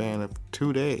in the span of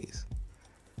 2 days.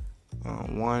 2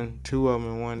 of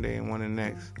them in one day and one the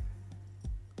next.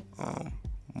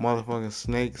 Motherfucking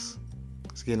snakes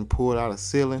is getting pulled out of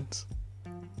ceilings.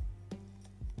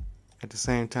 At the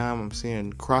same time, I'm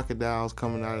seeing crocodiles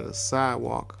coming out of the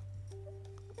sidewalk.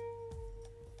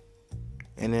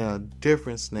 And then a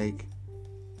different snake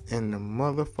in the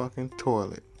motherfucking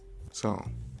toilet. So,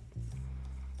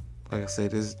 like I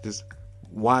said, just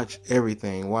watch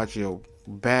everything. Watch your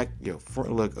back, your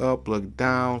front, look up, look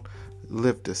down,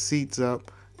 lift the seats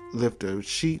up, lift the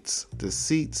sheets, the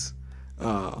seats,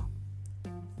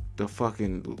 the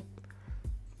fucking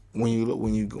when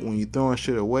you throwing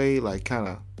shit away, like kind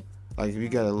of like if you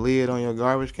got a lid on your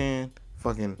garbage can,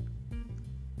 fucking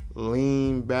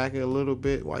lean back a little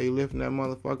bit while you lifting that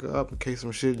motherfucker up in case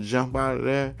some shit jump out of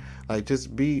there. Like,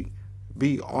 just be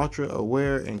ultra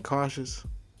aware and cautious,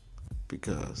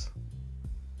 because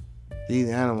these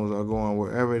animals are going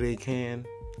wherever they can.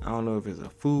 I don't know if it's a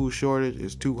food shortage,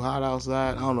 it's too hot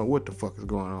outside, I don't know what the fuck is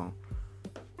going on.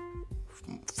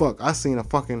 Fuck, I seen a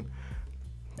fucking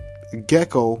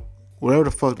gecko, whatever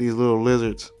the fuck these little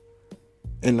lizards,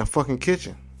 in the fucking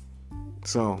kitchen.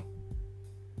 So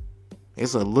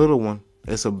it's a little one.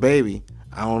 It's a baby.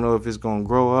 I don't know if it's gonna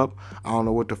grow up. I don't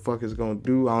know what the fuck it's gonna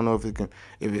do. I don't know if it can,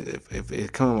 if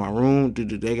it come in my room. Do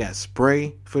they got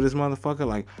spray for this motherfucker?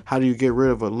 Like, how do you get rid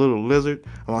of a little lizard?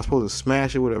 Am I supposed to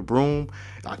smash it with a broom?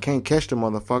 I can't catch the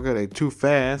motherfucker. They too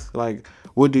fast. Like,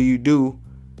 what do you do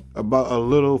about a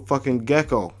little fucking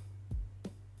gecko?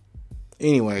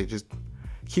 Anyway, just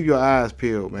keep your eyes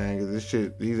peeled, man, because this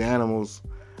shit, these animals.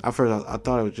 At first, I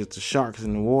thought it was just the sharks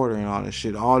in the water and all this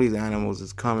shit. All these animals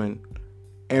is coming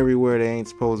everywhere they ain't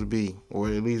supposed to be, or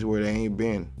at least where they ain't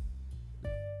been.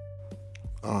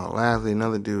 Lastly,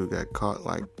 another dude got caught,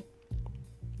 like,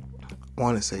 I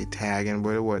want to say tagging,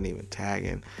 but it wasn't even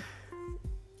tagging.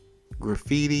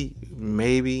 Graffiti,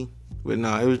 maybe, but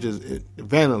no, it was just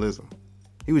vandalism.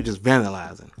 He was just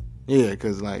vandalizing. Yeah,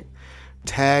 because, like,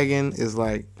 tagging is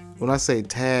like when I say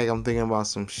tag, I'm thinking about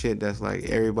some shit that's like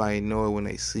everybody know it when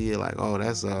they see it. Like, oh,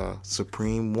 that's a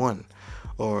Supreme 1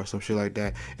 or some shit like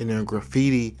that. And then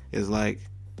graffiti is like,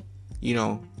 you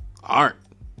know, art.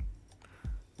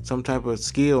 Some type of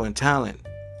skill and talent.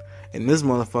 And this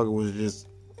motherfucker was just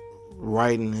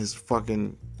writing his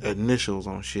fucking initials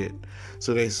on shit.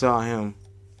 So they saw him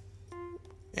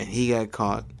and he got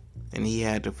caught. And he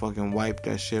had to fucking wipe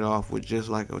that shit off with just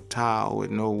like a towel with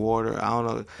no water. I don't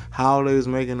know how they was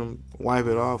making him wipe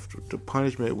it off. The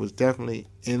punishment was definitely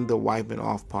in the wiping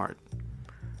off part.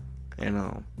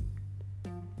 And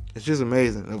it's just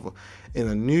amazing. In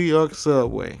a New York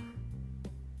subway,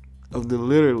 of the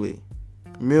literally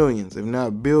millions, if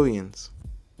not billions,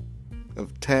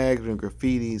 of tags and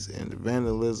graffitis and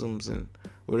vandalisms and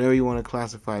whatever you want to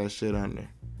classify that shit under,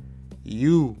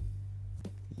 you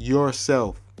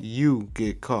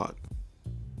get caught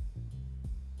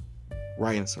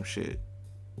writing some shit.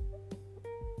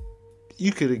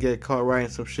 You could get caught writing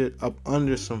some shit up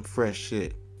under some fresh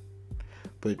shit,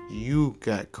 but you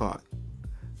got caught.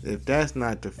 If that's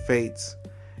not the fates,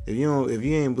 if you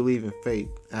ain't believe in fate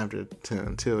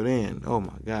until then, oh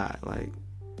my God, like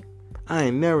I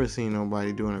ain't never seen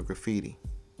nobody doing a graffiti.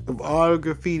 Of all the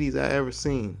graffitis I ever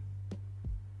seen,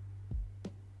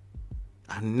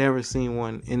 I've never seen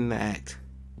one in the act.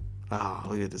 Oh,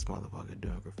 look at this motherfucker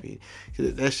doing graffiti.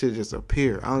 That shit just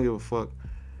appear. I don't give a fuck.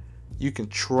 You can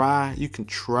try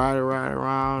to ride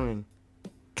around and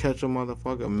catch a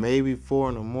motherfucker. Maybe 4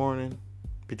 in the morning.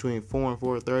 Between 4 and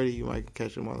 4:30, you might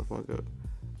catch a motherfucker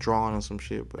drawing on some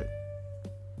shit. But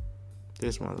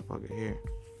this motherfucker here.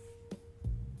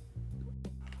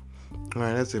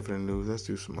 Alright, that's it for the news. Let's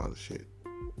do some other shit.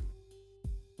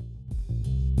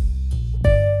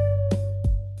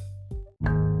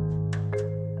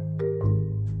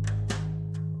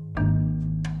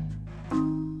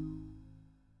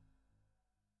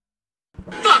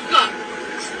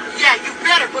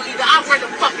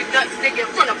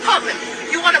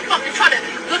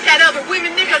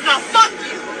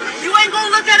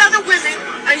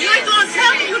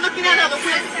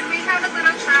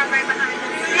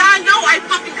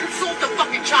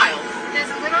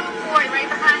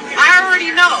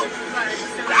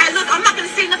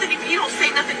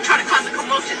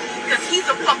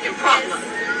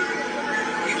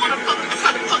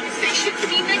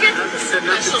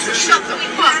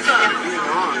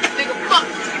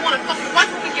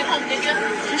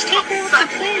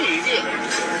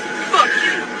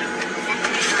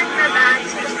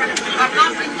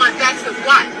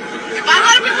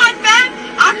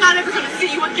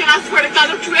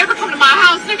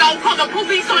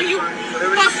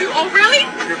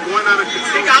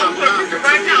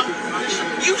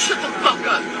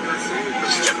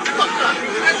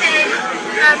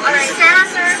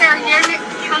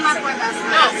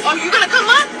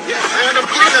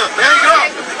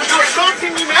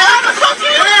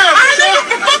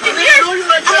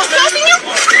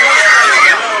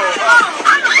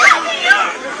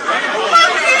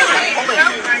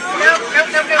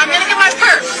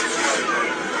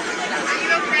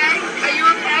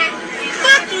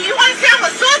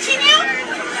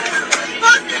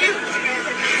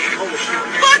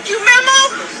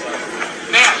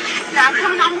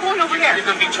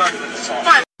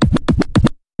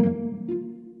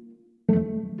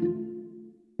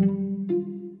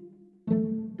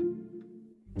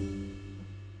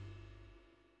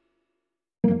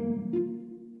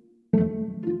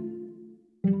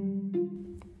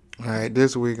 Alright,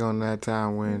 this week on That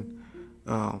Time When,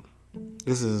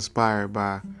 this is inspired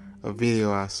by a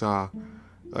video I saw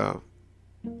of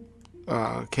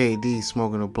KD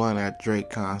smoking a blunt at Drake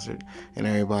concert, and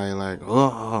everybody like,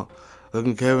 oh, look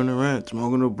at Kevin Durant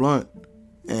smoking a blunt.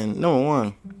 And number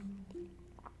one,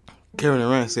 Kevin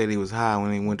Durant said he was high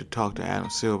when he went to talk to Adam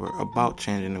Silver about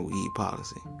changing the weed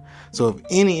policy. So if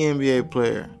any NBA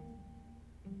player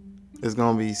is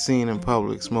going to be seen in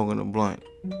public smoking a blunt,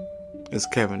 it's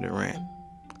Kevin Durant.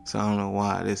 So I don't know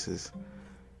why this is,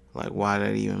 like, why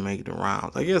that even make the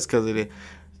rounds. I guess because of it.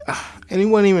 And he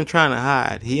wasn't even trying to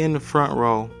hide. He in the front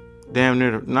row, damn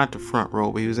near, not the front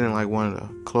row, but he was in like one of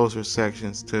the closer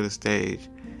sections to the stage.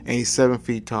 And he's 7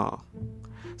 feet tall.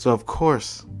 So of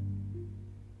course,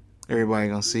 everybody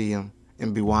gonna see him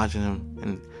and be watching him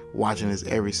and watching his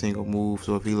every single move.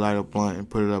 So if he light a blunt and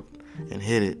put it up and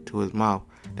hit it to his mouth,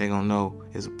 they gonna know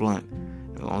it's a blunt.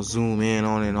 They're gonna zoom in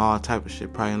on it and all type of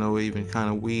shit. Probably know what even kind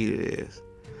of weed it is.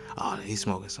 Oh, he's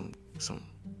smoking some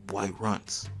white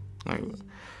runts. Like,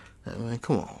 man,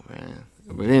 come on, man.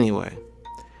 But anyway,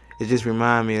 it just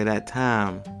reminded me of that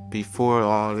time before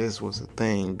all this was a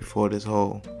thing, before this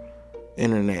whole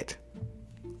internet.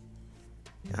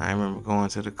 And I remember going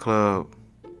to the club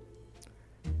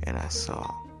and I saw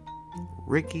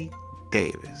Ricky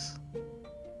Davis.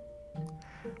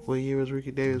 What year was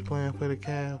Ricky Davis playing for the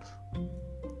Cavs?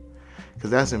 Because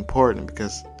that's important,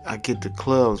 because I get the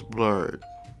clubs blurred.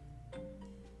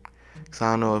 So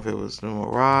I don't know if it was the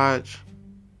Mirage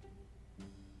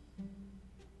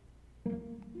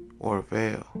or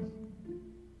Vail.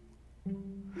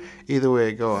 Either way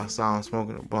it go, I saw him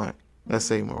smoking a blunt. Let's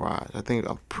say Mirage.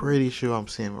 I'm pretty sure I'm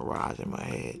seeing Mirage in my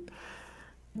head.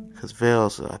 Because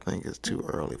Vails, I think, is too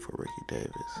early for Ricky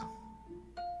Davis.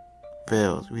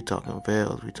 Vails, we talking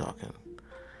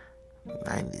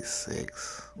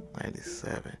 96,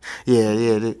 97. Yeah,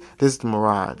 this is the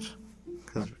Mirage.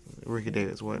 Because Ricky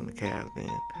Davis wasn't the Cavs then.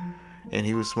 And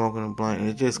he was smoking a blunt, and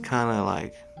it just kind of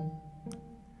like,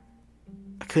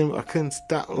 I couldn't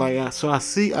stop. Like,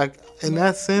 in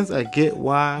that sense, I get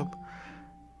why,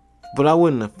 but I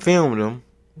wouldn't have filmed him.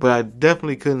 But I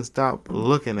definitely couldn't stop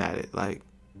looking at it. Like,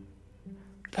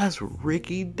 that's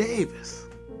Ricky Davis,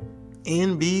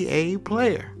 NBA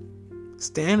player,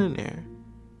 standing there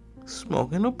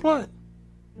smoking a blunt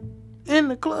in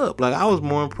the club. Like, I was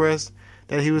more impressed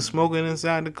that he was smoking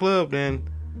inside the club than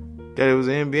that it was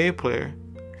an NBA player.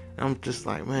 And I'm just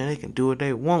like, man, they can do what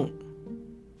they want.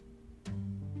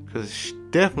 Because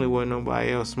definitely wasn't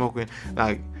nobody else smoking.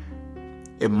 Like,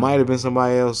 it might have been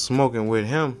somebody else smoking with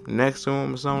him next to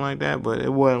him or something like that, but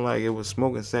it wasn't like it was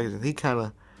smoking sections. He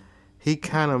kind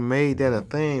of made that a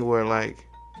thing where, like,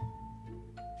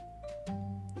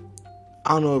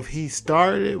 I don't know if he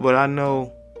started it, but I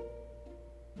know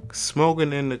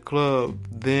smoking in the club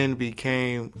then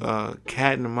became a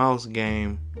cat and mouse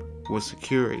game with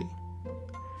security.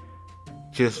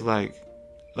 Just like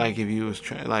if you was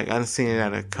trying, like, I've seen it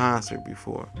at a concert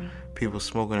before. People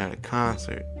smoking at a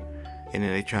concert, and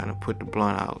then they trying to put the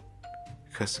blunt out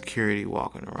because security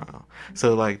walking around.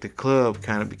 So, like, the club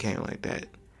kind of became like that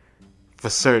for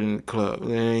certain clubs.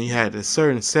 And then you had a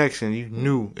certain section, you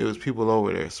knew it was people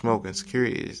over there smoking.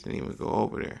 Security just didn't even go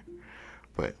over there.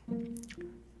 But,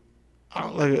 I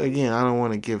don't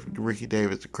want to give Ricky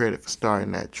Davis the credit for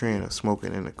starting that trend of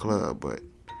smoking in the club, but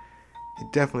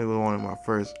it definitely was one of my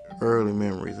first early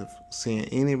memories of seeing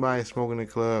anybody smoke in the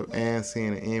club and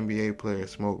seeing an NBA player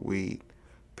smoke weed,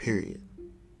 period.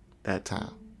 That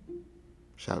time.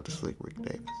 Shout out to Slick Rick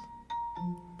Davis.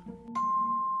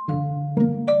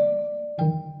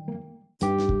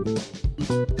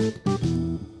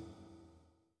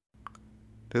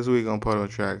 This week on Puddle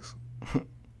Tracks,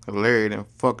 Larry done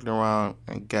fucking around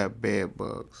and got bed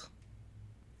bugs.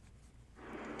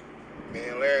 Me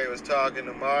and Larry was talking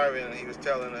to Marvin, and he was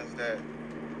telling us that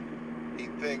he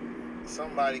think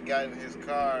somebody got in his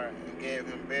car and gave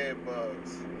him bed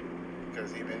bugs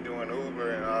because he been doing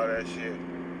Uber and all that shit.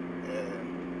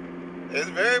 And it's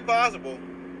very possible.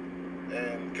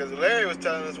 And because Larry was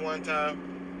telling us one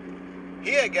time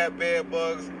he had got bed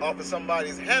bugs off of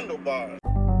somebody's handlebars.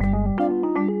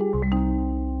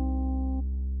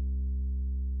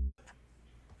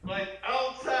 Like,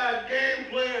 outside game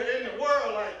player in the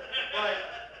world, like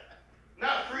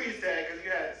not freeze tag, because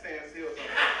you had to stand still or something.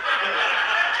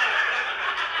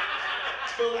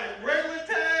 So, like, regular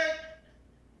tag,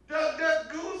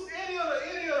 duck, goose, any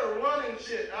other running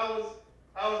shit, I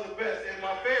was the best. And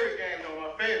my favorite game, though,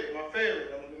 my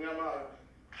favorite,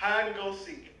 hide and go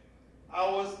seek. I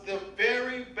was the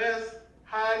very best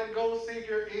hide and go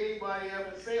seeker anybody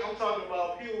ever seen. I'm talking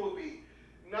about people would be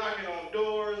knocking on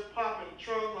doors, popping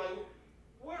trunk, like,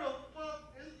 where the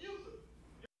fuck is Yusuf?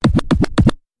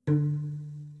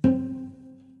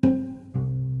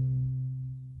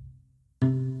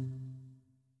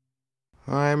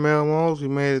 Alright, Melmos, we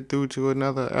made it through to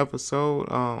another episode.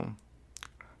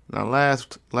 Now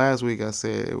last week I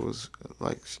said it was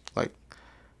like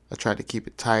I tried to keep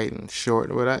it tight and short,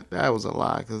 but that was a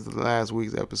lie, because the last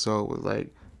week's episode was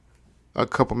like a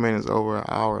couple minutes over an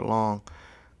hour long.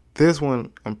 This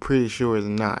one, I'm pretty sure, is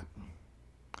not.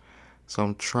 So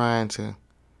I'm trying to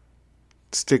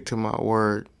stick to my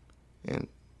word and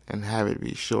have it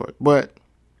be short,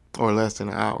 or less than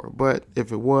an hour. But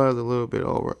if it was a little bit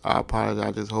over, I apologize.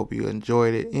 I just hope you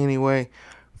enjoyed it anyway.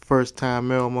 First time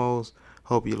Melmos.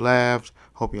 Hope you laughed.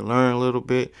 Hope you learned a little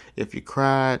bit. If you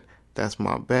cried, that's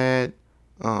my bad.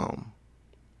 But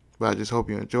I just hope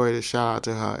you enjoyed it. Shout out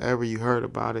to however you heard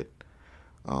about it.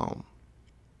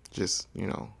 Just,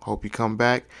 hope you come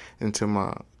back. And to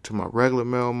my regular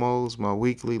Melmos, my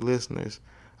weekly listeners,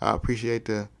 I appreciate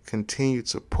the continued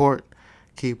support.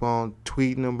 Keep on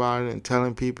tweeting about it and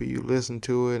telling people you listen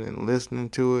to it and listening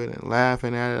to it and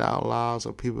laughing at it out loud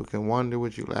so people can wonder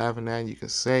what you're laughing at. You can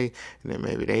say, and then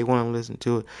maybe they want to listen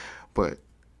to it. But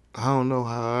I don't know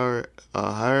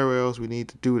however else we need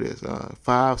to do this.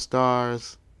 5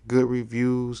 stars, good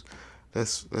reviews.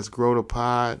 Let's grow the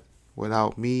pod.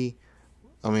 Without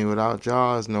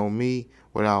y'all, there's no me.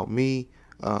 Without me,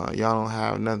 y'all don't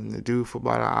have nothing to do for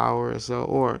about an hour or so.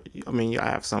 Or, y'all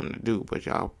have something to do, but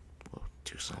y'all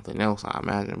do something else, I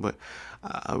imagine. But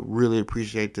I really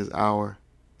appreciate this hour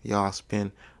y'all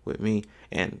spend with me.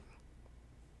 And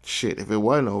shit, if it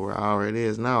wasn't over an hour, it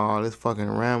is now. All this fucking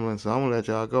rambling, so I'm gonna let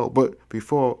y'all go. But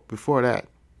before that,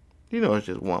 it's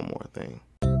just one more thing.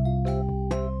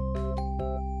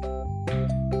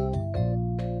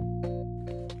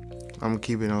 I'm gonna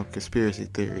keep it on conspiracy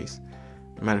theories.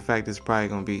 Matter of fact, this is probably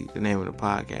gonna be the name of the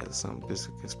podcast or something. This is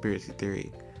a conspiracy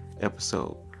theory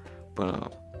episode.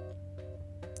 But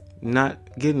not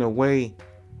getting away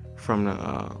from the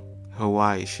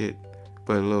Hawaii shit,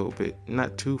 but a little bit,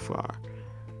 not too far.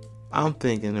 I'm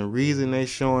thinking the reason they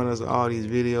showing us all these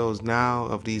videos now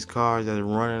of these cars that are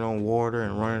running on water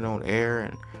and running on air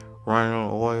and running on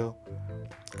oil,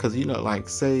 because like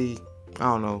say, I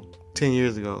don't know, 10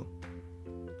 years ago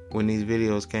when these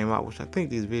videos came out, which I think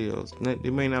these videos, they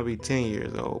may not be 10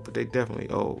 years old, but they definitely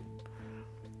old.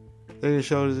 They just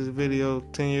showed us this video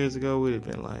 10 years ago, we'd have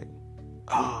been like,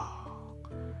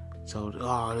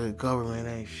 the government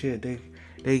ain't shit.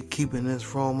 They keeping this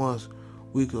from us.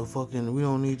 We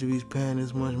don't need to be paying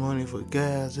this much money for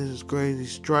gas. This is crazy.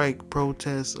 Strike,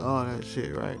 protests, all that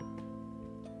shit, right?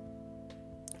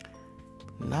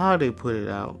 Now they put it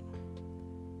out.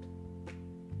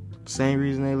 Same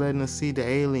reason they letting us see the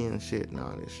alien shit and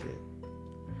all this shit.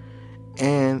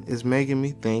 And it's making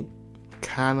me think,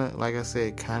 like I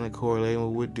said, correlating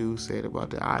with what Dude said about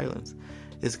the islands.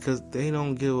 It's because they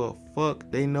don't give a fuck.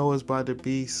 They know it's about to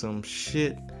be some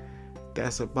shit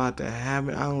that's about to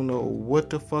happen. I don't know what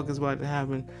the fuck is about to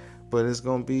happen, but it's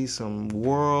gonna be some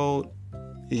world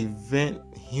event,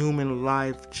 human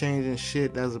life changing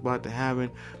shit that's about to happen,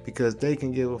 because they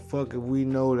can give a fuck if we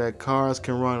know that cars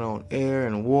can run on air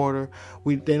and water.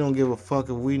 They don't give a fuck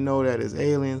if we know that it's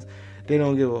aliens. They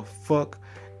don't give a fuck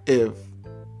if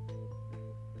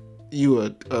you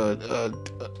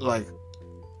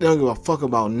they don't give a fuck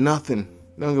about nothing.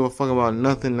 They don't give a fuck about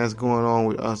nothing that's going on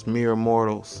with us mere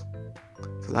mortals.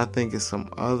 Because I think it's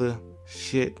some other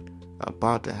shit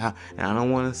about to happen. And I don't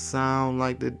want to sound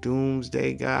like the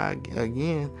doomsday guy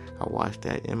again. I watched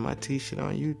that MIT shit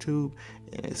on YouTube,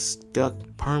 and it's stuck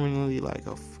permanently like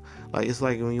it's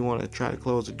like when you want to try to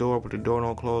close the door, but the door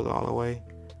don't close all the way.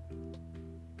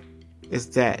 It's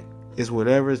that. It's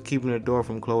whatever is keeping the door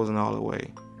from closing all the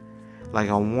way. Like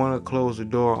I want to close the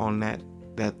door on that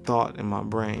thought in my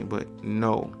brain, but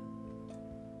no.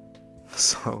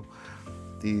 So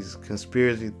these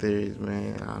conspiracy theories,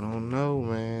 man, I don't know,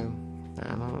 man.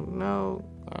 I don't know.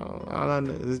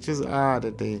 It's just odd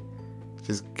that they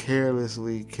just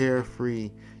carelessly, carefree,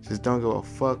 just don't give a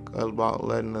fuck about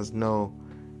letting us know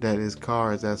that it's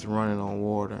cars that's running on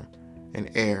water and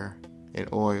air and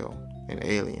oil and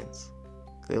aliens.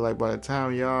 They like, by the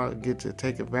time y'all get to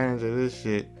take advantage of this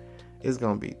shit, it's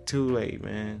gonna be too late,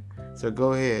 man. So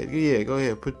go ahead,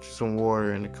 put some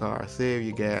water in the car, save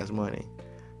your gas money.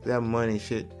 That money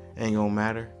shit ain't gonna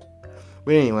matter.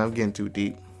 But anyway, I'm getting too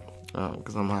deep,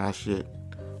 because I'm high shit.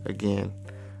 Again,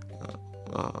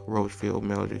 Roachfield,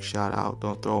 Meldrick, shout out,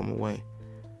 don't throw them away.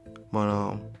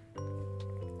 But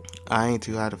I ain't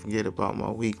too high to forget about my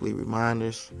weekly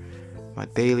reminders, my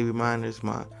daily reminders,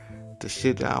 the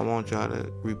shit that I want y'all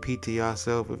to repeat to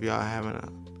yourself if y'all having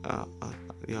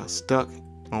y'all stuck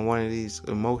on one of these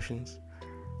emotions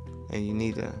and you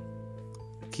need to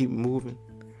keep moving.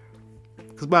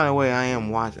 Because by the way, I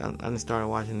just started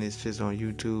watching this shit on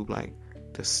YouTube, like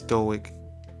the stoic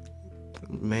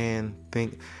man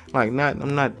think, like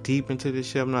I'm not deep into this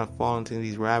shit, I'm not falling into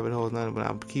these rabbit holes, nothing, but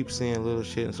I keep seeing little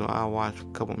shit, and so I watch a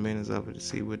couple minutes of it to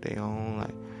see what they own,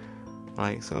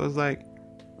 like so it's like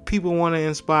people want to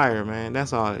inspire, man.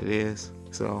 That's all it is.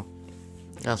 So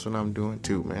that's what I'm doing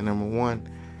too, man. Number one,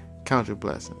 count your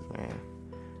blessings, man.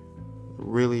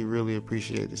 Really, really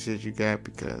appreciate the shit you got,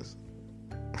 because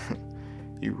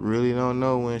you really don't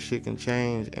know when shit can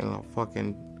change, and a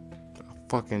fucking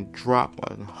drop,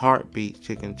 a heartbeat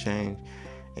shit can change,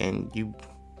 and you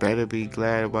better be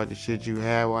glad about the shit you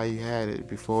had while you had it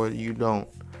before you don't.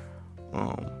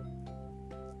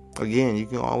 Again, you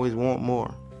can always want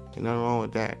more. There's nothing wrong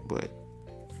with that, but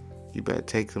you better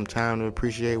take some time to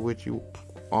appreciate what you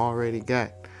already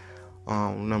got.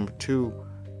 Number two,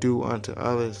 do unto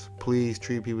others. Please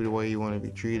treat people the way you want to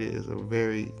be treated. It's a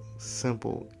very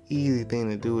simple, easy thing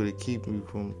to do to keep you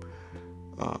from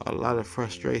a lot of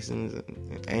frustrations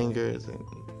and angers, and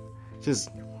just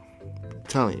I'm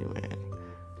telling you, man,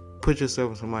 put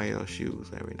yourself in somebody else's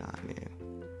shoes every now and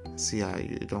then. See how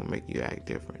it don't make you act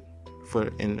different for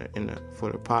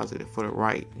the positive, for the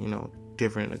right,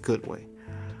 different in a good way.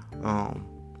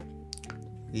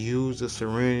 Use the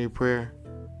serenity prayer.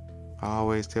 I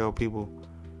always tell people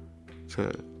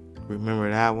to remember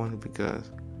that one,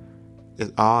 because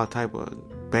it's all type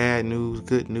of bad news,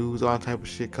 good news, all type of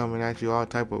shit coming at you, all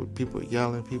type of people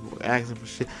yelling, people asking for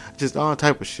shit, just all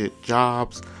type of shit.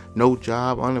 Jobs, no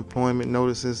job, unemployment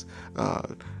notices,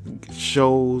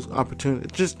 shows, opportunity,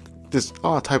 just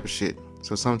all type of shit.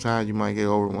 So sometimes you might get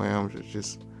overwhelmed.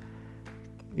 Just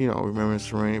remember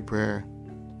serenity prayer.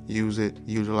 Use it,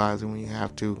 utilize it when you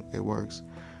have to. It works.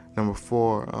 Number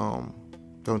 4,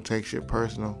 don't take shit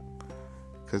personal,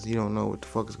 because you don't know what the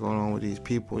fuck is going on with these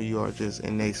people. You are just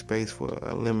in their space for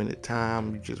a limited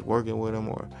time. You're just working with them,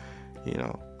 or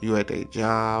you at their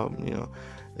job.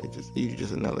 You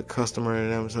just another customer to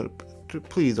them. So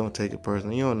please don't take it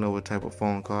personal. You don't know what type of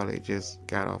phone call they just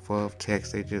got off of,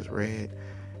 text they just read.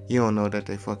 You don't know that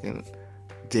they fucking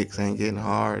dicks ain't getting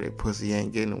hard, their pussy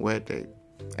ain't getting wet, they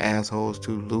assholes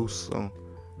too loose. So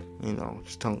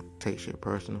just don't take shit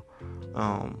personal.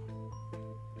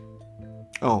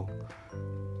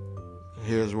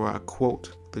 Here's where I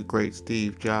quote the great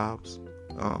Steve Jobs.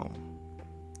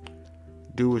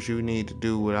 Do what you need to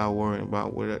do without worrying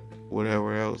about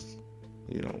whatever else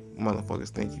motherfuckers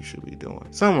think you should be doing.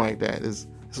 Something like that. It's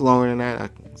longer than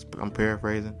that. I'm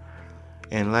paraphrasing.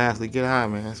 And lastly, get high,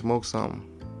 man. Smoke something.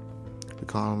 We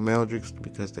call them Meldricks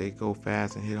because they go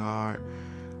fast and hit hard.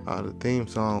 The theme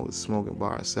song was Smoking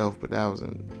by Itself, but that was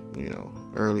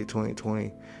in early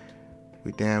 2020.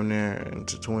 We damn near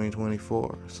into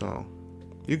 2024. So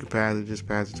you could just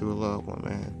pass it to a loved one,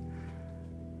 man.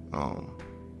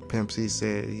 Pimp C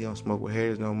said he don't smoke with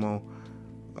haters no more.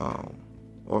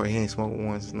 Or he ain't smoked with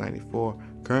one since 94.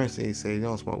 Currency said he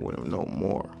don't smoke with him no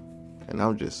more. And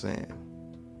I'm just saying,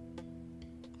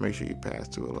 make sure you pass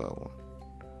to a loved one.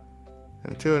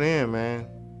 Until then, man,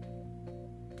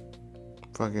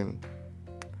 fucking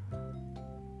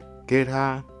get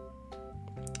high,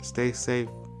 stay safe.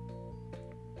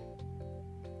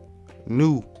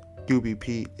 New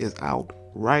UBP is out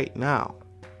right now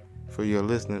for your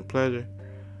listening pleasure.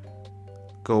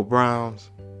 Go Browns.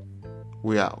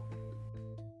 We out.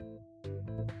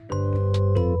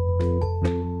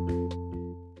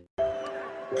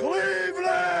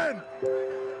 Cleveland!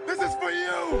 This is for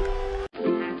you!